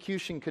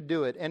persecution could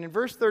do it. And in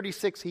verse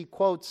 36, he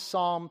quotes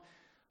Psalm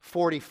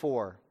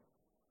 44.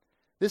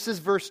 This is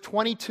verse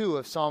 22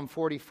 of Psalm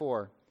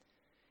 44.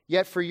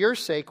 "Yet for your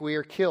sake we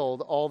are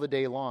killed all the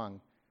day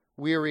long.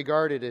 We are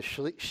regarded as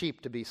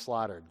sheep to be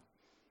slaughtered."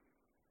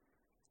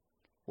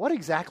 What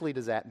exactly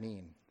does that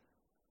mean?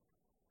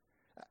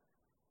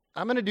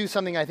 I'm going to do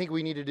something I think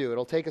we need to do.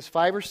 It'll take us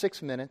 5 or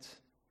 6 minutes.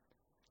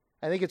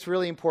 I think it's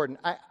really important.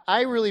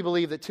 I really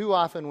believe that too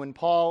often when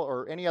Paul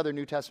or any other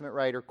New Testament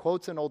writer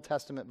quotes an Old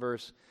Testament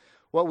verse,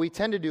 what we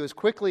tend to do is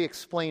quickly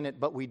explain it,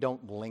 but we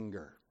don't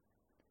linger.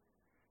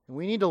 And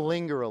we need to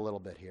linger a little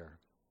bit here.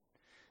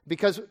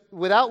 Because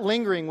without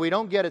lingering, we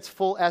don't get its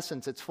full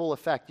essence, its full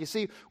effect. You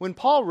see, when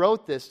Paul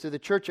wrote this to the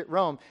church at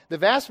Rome, the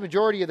vast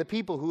majority of the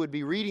people who would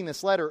be reading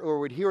this letter or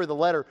would hear the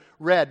letter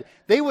read,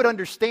 they would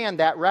understand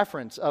that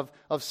reference of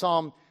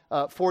Psalm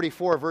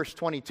 44, verse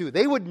 22.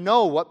 They would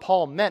know what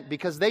Paul meant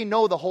because they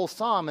know the whole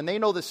psalm and they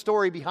know the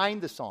story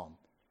behind the psalm.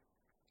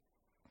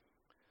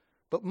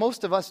 But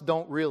most of us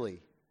don't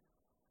really.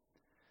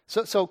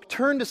 So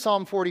turn to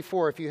Psalm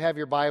 44 if you have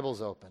your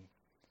Bibles open.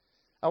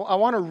 I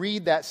want to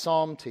read that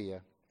psalm to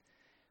you.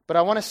 But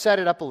I want to set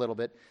it up a little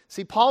bit.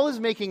 See, Paul is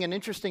making an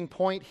interesting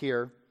point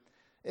here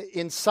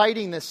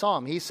inciting this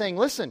psalm. He's saying,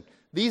 listen,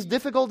 these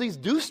difficulties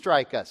do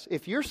strike us.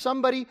 If you're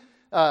somebody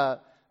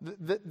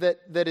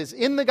that is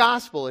in the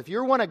gospel, if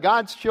you're one of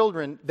God's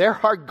children, there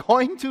are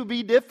going to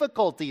be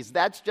difficulties.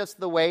 That's just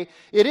the way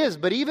it is.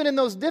 But even in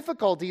those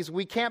difficulties,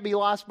 we can't be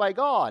lost by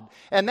God.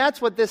 And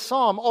that's what this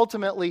psalm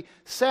ultimately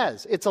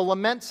says. It's a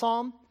lament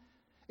psalm.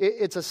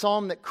 It's a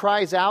psalm that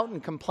cries out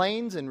and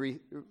complains and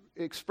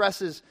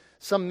expresses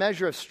some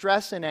measure of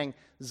stress and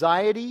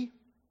anxiety.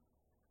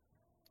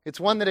 It's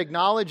one that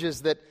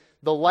acknowledges that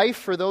the life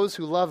for those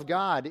who love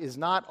God is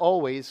not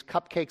always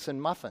cupcakes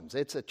and muffins.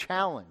 It's a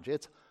challenge.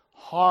 It's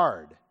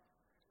hard.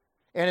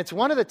 And it's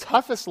one of the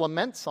toughest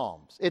lament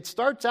psalms. It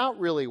starts out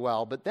really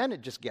well, but then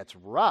it just gets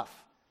rough.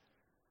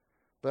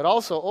 But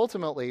also,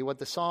 ultimately, what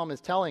the psalm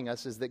is telling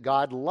us is that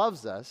God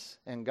loves us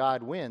and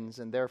God wins,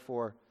 and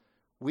therefore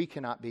we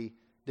cannot be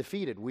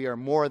defeated. We are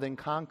more than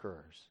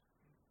conquerors.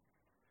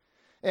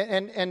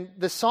 And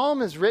the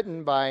psalm is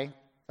written by,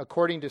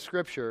 according to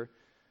Scripture,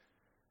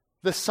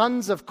 the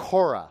sons of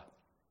Korah.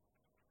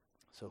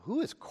 So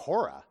who is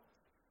Korah?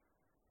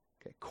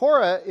 Okay,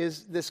 Korah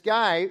is this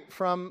guy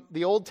from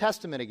the Old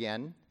Testament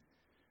again,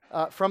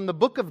 from the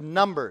book of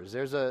Numbers.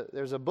 There's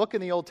a book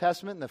in the Old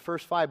Testament in the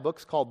first 5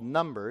 books called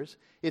Numbers.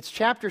 It's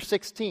chapter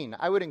 16.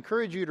 I would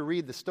encourage you to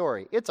read the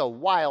story. It's a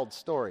wild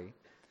story.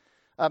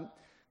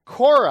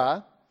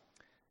 Korah,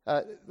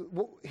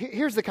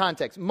 here's the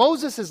context.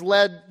 Moses has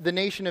led the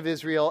nation of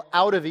Israel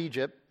out of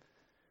Egypt.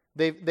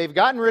 They've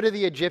gotten rid of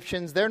the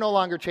Egyptians. They're no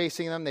longer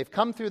chasing them. They've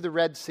come through the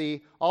Red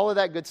Sea. All of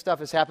that good stuff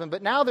has happened.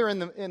 But now they're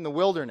in the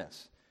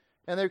wilderness.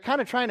 And they're kind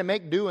of trying to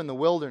make do in the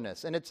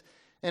wilderness. And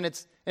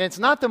it's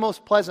not the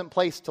most pleasant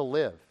place to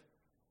live.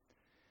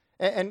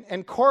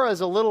 And Korah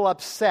is a little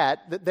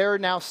upset that they're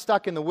now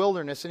stuck in the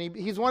wilderness. And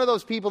he's one of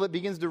those people that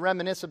begins to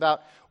reminisce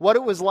about what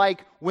it was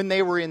like when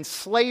they were in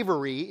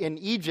slavery in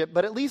Egypt.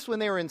 But at least when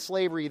they were in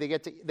slavery, they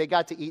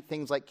got to eat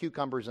things like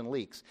cucumbers and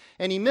leeks.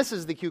 And he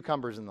misses the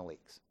cucumbers and the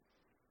leeks.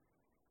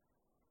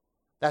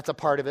 That's a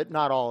part of it,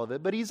 not all of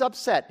it. But he's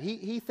upset.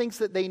 He thinks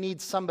that they need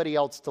somebody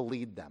else to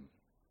lead them.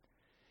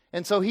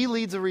 And so he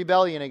leads a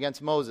rebellion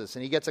against Moses.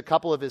 And he gets a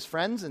couple of his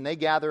friends, and they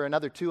gather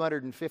another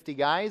 250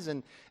 guys.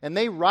 And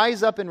they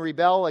rise up and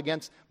rebel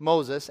against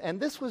Moses. And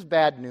this was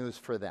bad news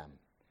for them,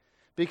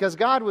 because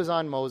God was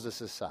on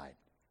Moses' side.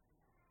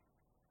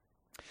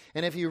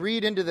 And if you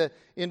read into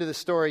the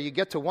story, you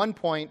get to one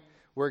point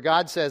where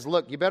God says,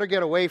 look, you better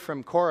get away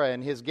from Korah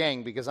and his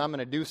gang, because I'm going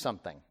to do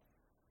something.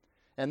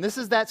 And this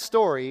is that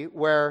story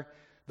where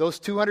those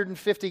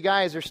 250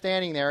 guys are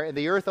standing there and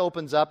the earth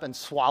opens up and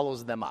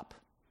swallows them up.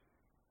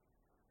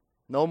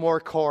 No more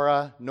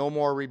Korah, no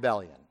more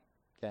rebellion.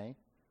 Okay?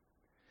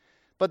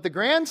 But the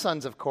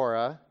grandsons of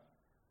Korah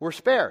were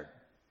spared.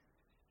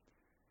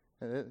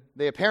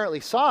 They apparently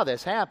saw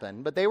this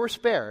happen, but they were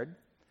spared.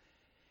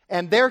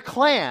 And their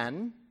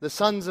clan, the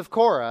sons of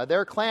Korah,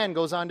 their clan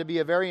goes on to be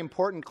a very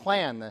important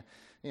clan.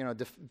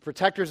 The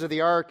protectors of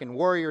the ark and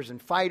warriors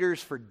and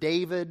fighters for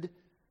David.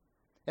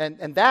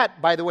 And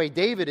that, by the way,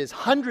 David is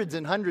hundreds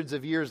and hundreds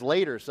of years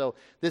later. So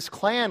this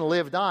clan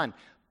lived on.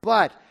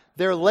 But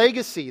their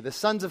legacy, the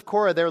sons of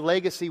Korah, their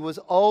legacy was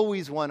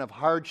always one of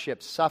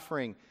hardship,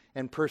 suffering,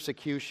 and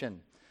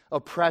persecution,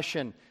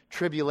 oppression,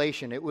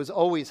 tribulation. It was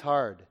always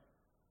hard.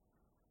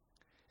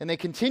 And they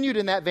continued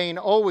in that vein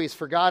always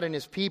for God and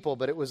his people,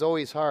 but it was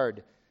always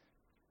hard.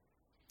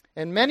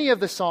 And many of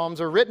the Psalms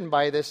are written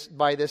by this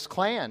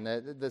clan,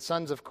 the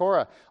sons of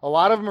Korah. A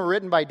lot of them are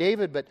written by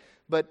David,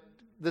 but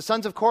the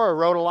sons of Korah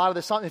wrote a lot of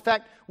the songs. In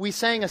fact, we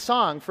sang a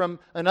song from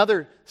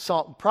another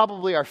psalm,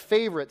 probably our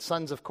favorite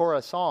Sons of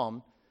Korah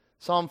psalm,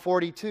 Psalm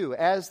 42.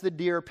 As the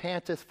deer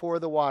panteth for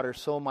the water,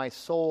 so my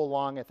soul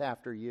longeth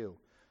after you.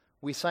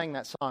 We sang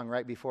that song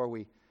right before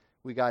we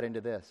got into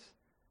this.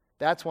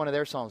 That's one of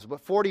their psalms. But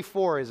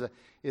 44 is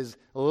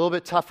a little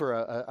bit tougher,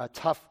 a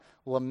tough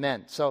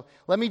lament. So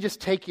let me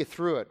just take you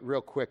through it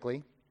real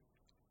quickly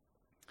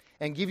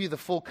and give you the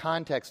full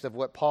context of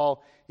what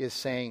Paul is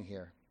saying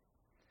here.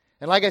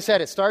 And like I said,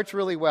 it starts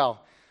really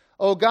well.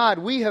 O God,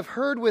 we have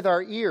heard with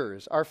our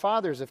ears, our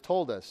fathers have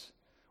told us,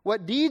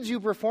 what deeds you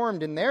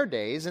performed in their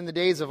days, in the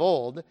days of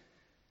old.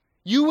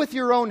 You with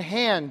your own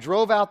hand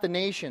drove out the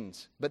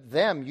nations, but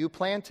them you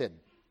planted.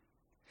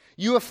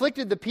 You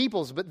afflicted the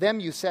peoples, but them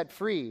you set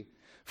free.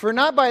 For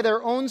not by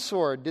their own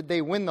sword did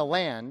they win the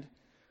land,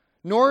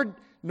 nor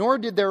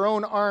did their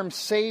own arm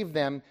save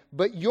them,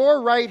 but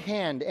your right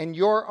hand and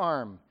your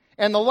arm,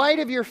 and the light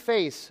of your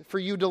face, for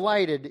you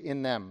delighted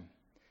in them.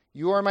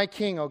 You are my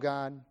king, O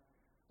God.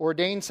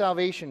 Ordain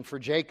salvation for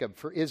Jacob,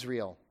 for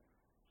Israel.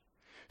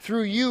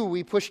 Through you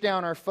we push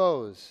down our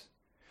foes.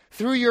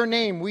 Through your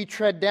name we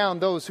tread down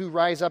those who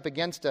rise up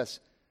against us.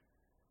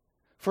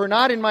 For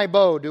not in my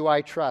bow do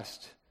I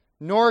trust,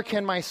 nor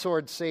can my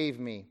sword save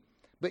me.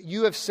 But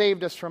you have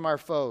saved us from our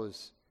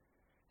foes,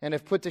 and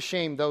have put to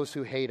shame those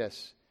who hate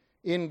us.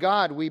 In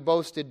God we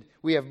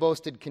have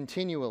boasted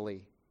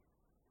continually,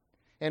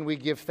 and we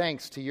give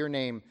thanks to your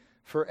name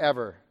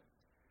forever.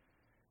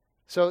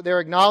 So they're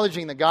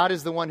acknowledging that God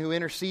is the one who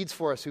intercedes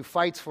for us, who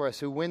fights for us,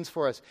 who wins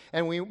for us.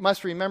 And we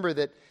must remember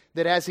that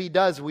that as he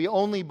does, we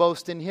only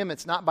boast in him.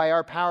 It's not by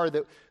our power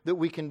that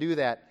we can do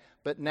that.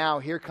 But now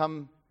here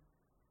come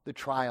the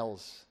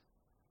trials,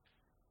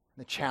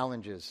 the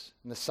challenges,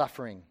 and the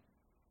suffering.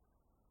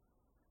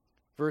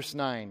 Verse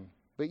 9,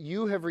 but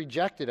you have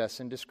rejected us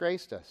and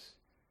disgraced us.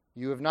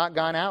 You have not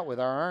gone out with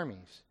our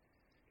armies.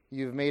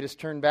 You have made us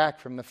turn back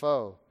from the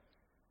foe,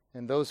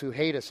 and those who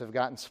hate us have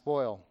gotten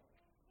spoil.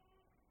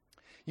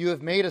 You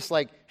have made us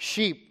like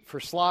sheep for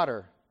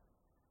slaughter.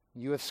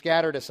 You have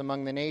scattered us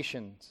among the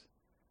nations.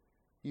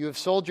 You have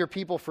sold your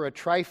people for a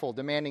trifle,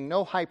 demanding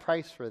no high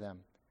price for them.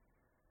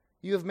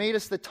 You have made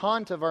us the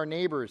taunt of our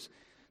neighbors,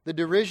 the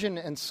derision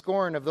and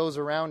scorn of those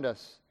around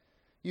us.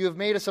 You have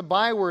made us a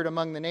byword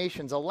among the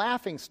nations, a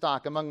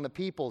laughingstock among the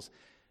peoples.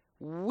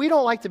 We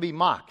don't like to be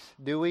mocked,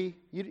 do we?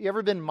 You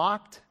ever been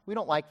mocked? We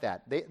don't like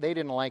that. They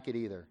didn't like it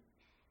either.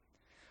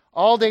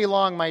 All day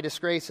long my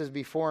disgrace is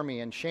before me,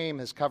 and shame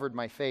has covered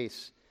my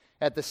face.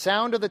 At the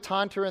sound of the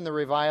taunter and the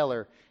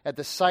reviler, at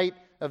the sight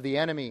of the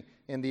enemy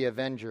and the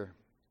avenger.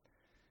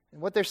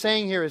 And what they're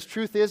saying here is,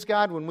 truth is,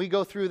 God, when we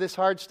go through this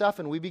hard stuff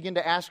and we begin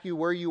to ask you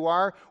where you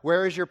are,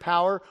 where is your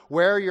power,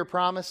 where are your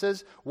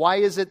promises, why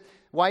is it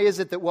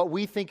that what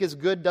we think is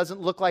good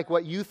doesn't look like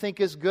what you think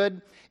is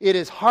good? It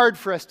is hard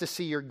for us to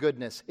see your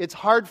goodness. It's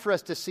hard for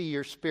us to see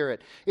your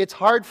spirit. It's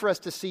hard for us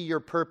to see your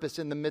purpose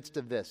in the midst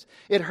of this.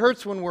 It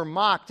hurts when we're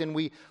mocked and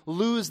we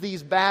lose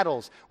these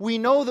battles. We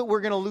know that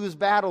we're going to lose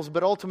battles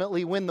but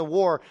ultimately win the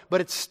war, but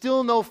it's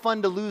still no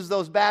fun to lose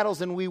those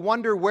battles, and we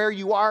wonder where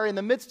you are in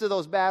the midst of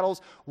those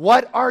battles.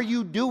 What are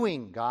you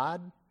doing,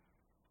 God?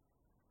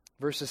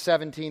 Verses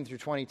 17 through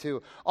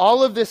 22.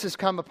 All of this has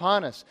come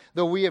upon us,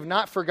 though we have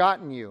not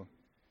forgotten you.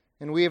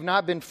 And we have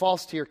not been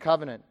false to your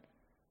covenant.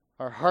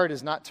 Our heart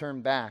is not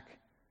turned back,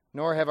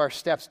 nor have our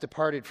steps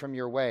departed from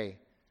your way.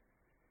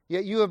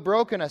 Yet you have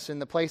broken us in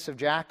the place of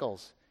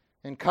jackals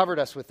and covered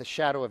us with the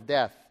shadow of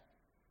death.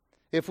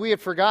 If we had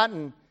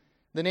forgotten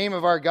the name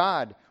of our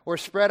God or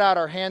spread out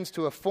our hands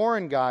to a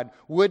foreign god,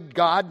 would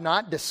God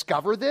not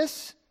discover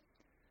this?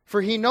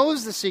 For he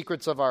knows the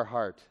secrets of our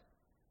heart.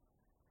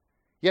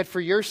 Yet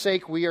for your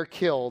sake we are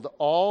killed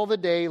all the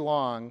day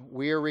long.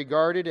 We are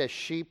regarded as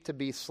sheep to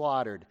be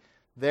slaughtered.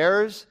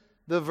 There's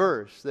the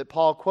verse that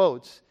Paul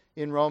quotes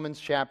in Romans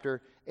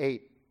chapter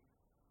 8.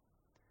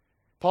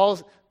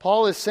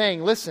 Paul is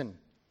saying, listen,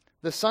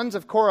 the sons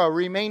of Korah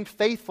remained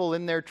faithful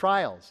in their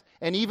trials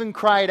and even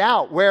cried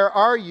out, where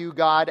are you,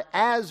 God,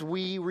 as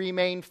we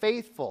remain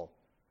faithful?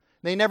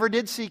 They never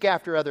did seek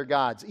after other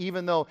gods,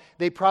 even though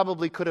they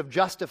probably could have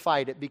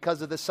justified it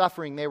because of the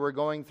suffering they were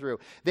going through.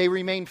 They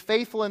remained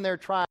faithful in their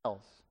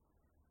trials.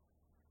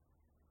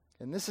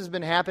 And this has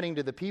been happening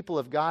to the people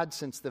of God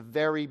since the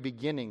very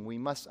beginning. We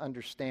must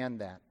understand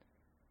that.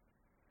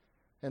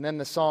 And then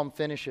the psalm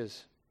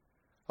finishes.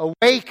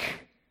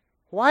 Awake!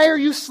 Why are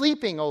you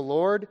sleeping, O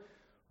Lord?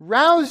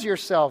 Rouse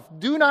yourself.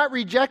 Do not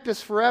reject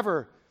us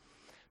forever.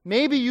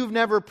 Maybe you've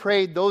never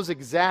prayed those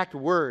exact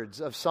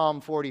words of Psalm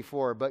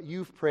 44, but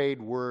you've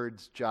prayed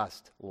words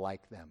just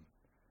like them.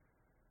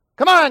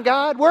 Come on,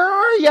 God, where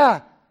are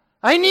you?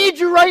 I need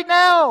you right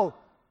now.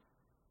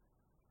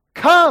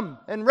 Come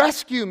and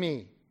rescue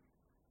me.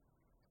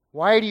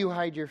 Why do you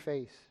hide your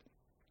face?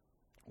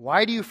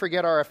 Why do you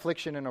forget our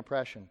affliction and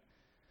oppression?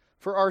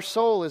 For our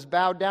soul is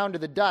bowed down to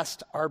the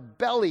dust. Our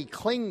belly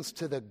clings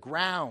to the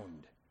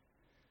ground.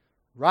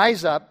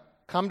 Rise up,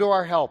 come to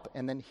our help.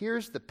 And then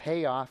here's the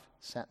payoff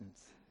sentence.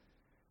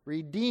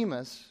 Redeem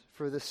us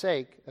for the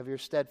sake of your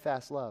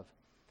steadfast love.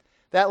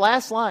 That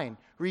last line,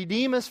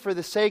 redeem us for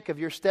the sake of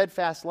your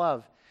steadfast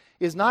love,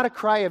 is not a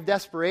cry of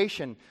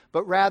desperation,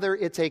 but rather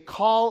it's a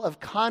call of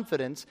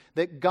confidence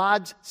that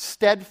God's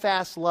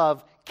steadfast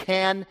love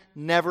can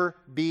never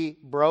be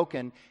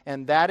broken.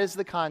 And that is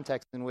the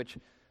context in which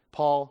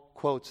Paul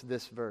quotes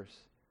this verse.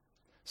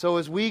 So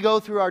as we go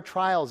through our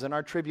trials and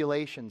our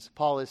tribulations,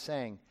 Paul is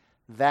saying,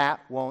 that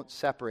won't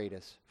separate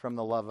us from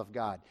the love of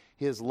God.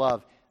 His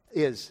love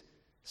is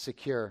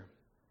secure.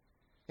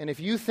 And if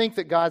you think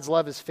that God's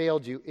love has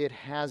failed you, it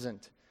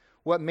hasn't.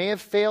 What may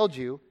have failed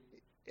you,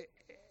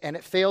 and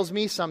it fails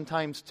me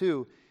sometimes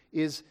too,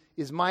 is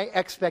my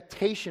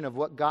expectation of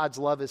what God's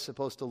love is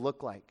supposed to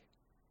look like.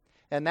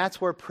 And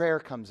that's where prayer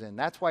comes in.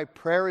 That's why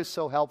prayer is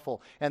so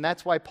helpful. And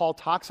that's why Paul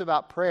talks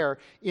about prayer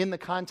in the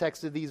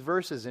context of these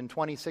verses in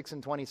 26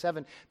 and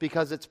 27,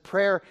 because it's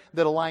prayer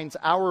that aligns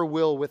our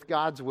will with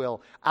God's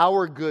will,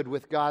 our good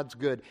with God's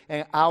good,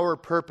 and our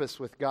purpose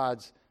with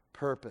God's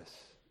purpose.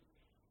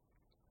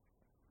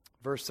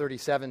 Verse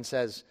 37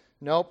 says,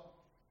 nope,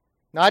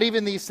 not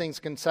even these things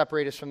can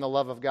separate us from the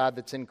love of God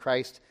that's in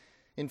Christ.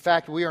 In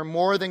fact, we are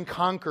more than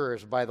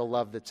conquerors by the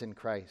love that's in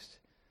Christ.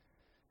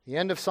 The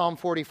end of Psalm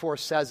 44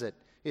 says it.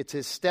 It's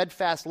His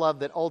steadfast love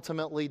that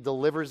ultimately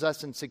delivers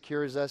us and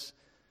secures us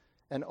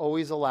and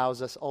always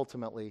allows us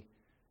ultimately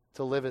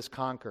to live as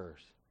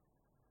conquerors.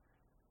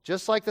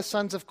 Just like the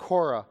sons of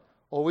Korah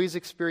always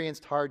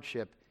experienced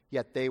hardship,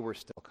 yet they were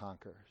still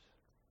conquerors.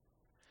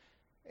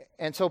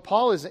 And so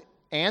Paul has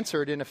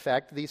answered, in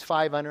effect, these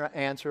 5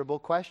 unanswerable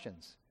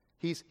questions.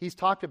 He's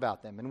talked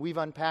about them, and we've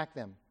unpacked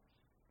them.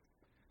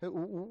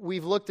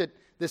 We've looked at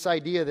this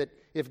idea that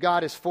if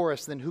God is for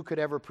us, then who could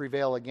ever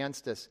prevail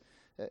against us?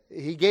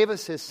 He gave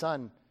us His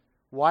Son.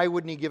 Why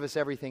wouldn't He give us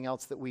everything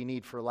else that we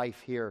need for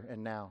life here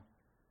and now?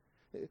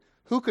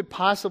 Who could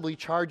possibly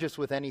charge us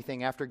with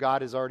anything after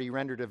God has already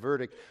rendered a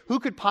verdict? Who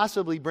could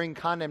possibly bring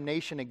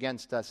condemnation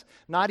against us?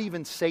 Not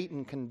even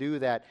Satan can do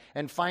that.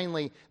 And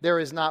finally, there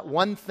is not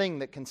one thing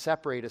that can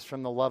separate us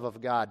from the love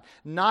of God.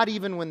 Not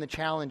even when the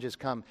challenges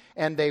come,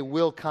 and they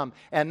will come.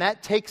 And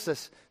that takes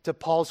us to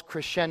Paul's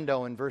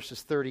crescendo in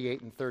verses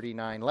 38 and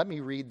 39. Let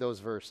me read those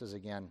verses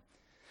again.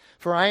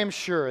 For I am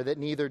sure that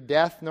neither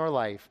death nor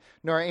life,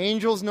 nor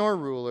angels nor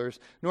rulers,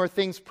 nor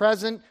things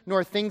present,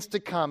 nor things to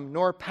come,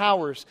 nor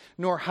powers,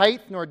 nor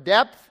height, nor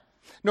depth,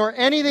 nor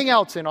anything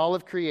else in all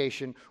of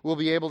creation will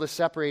be able to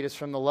separate us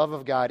from the love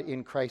of God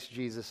in Christ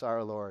Jesus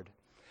our Lord.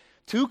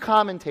 Two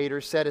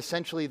commentators said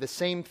essentially the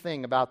same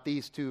thing about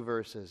these two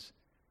verses.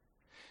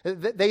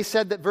 They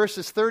said that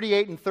verses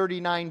 38 and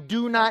 39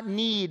 do not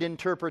need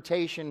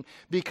interpretation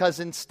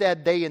because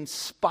instead they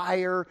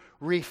inspire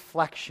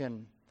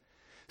reflection.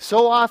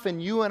 So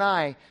often you and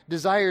I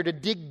desire to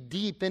dig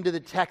deep into the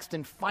text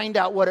and find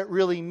out what it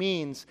really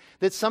means,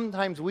 that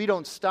sometimes we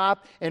don't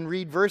stop and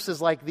read verses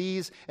like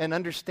these and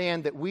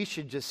understand that we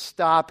should just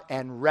stop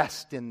and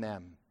rest in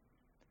them.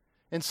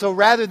 And so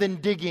rather than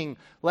digging,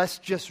 let's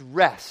just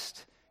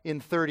rest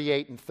in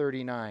 38 and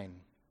 39.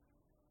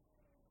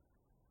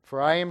 For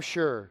I am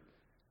sure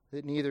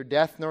that neither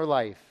death nor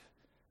life,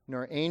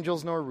 nor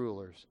angels nor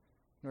rulers,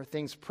 nor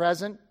things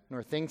present,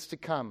 nor things to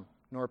come,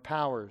 nor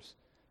powers,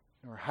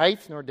 nor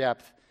height, nor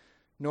depth,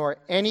 nor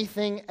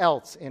anything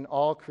else in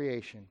all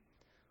creation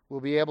will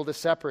be able to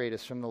separate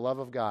us from the love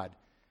of God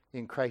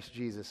in Christ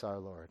Jesus our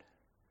Lord.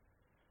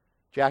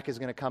 Jack is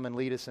going to come and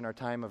lead us in our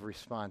time of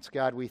response.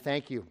 God, we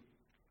thank you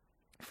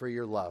for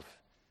your love,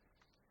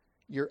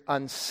 your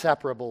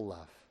inseparable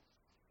love.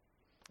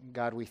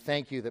 God, we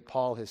thank you that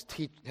Paul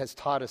has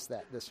taught us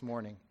that this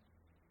morning.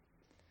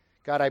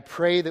 God, I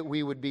pray that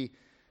we would be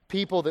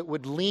people that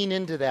would lean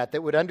into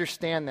that would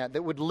understand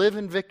that would live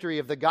in victory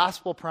of the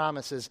gospel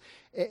promises,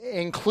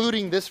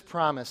 including this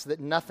promise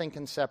that nothing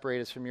can separate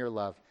us from your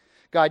love.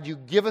 God, you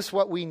give us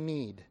what we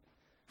need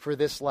for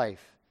this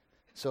life,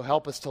 so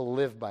help us to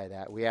live by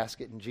that. We ask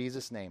it in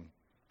Jesus' name.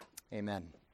 Amen.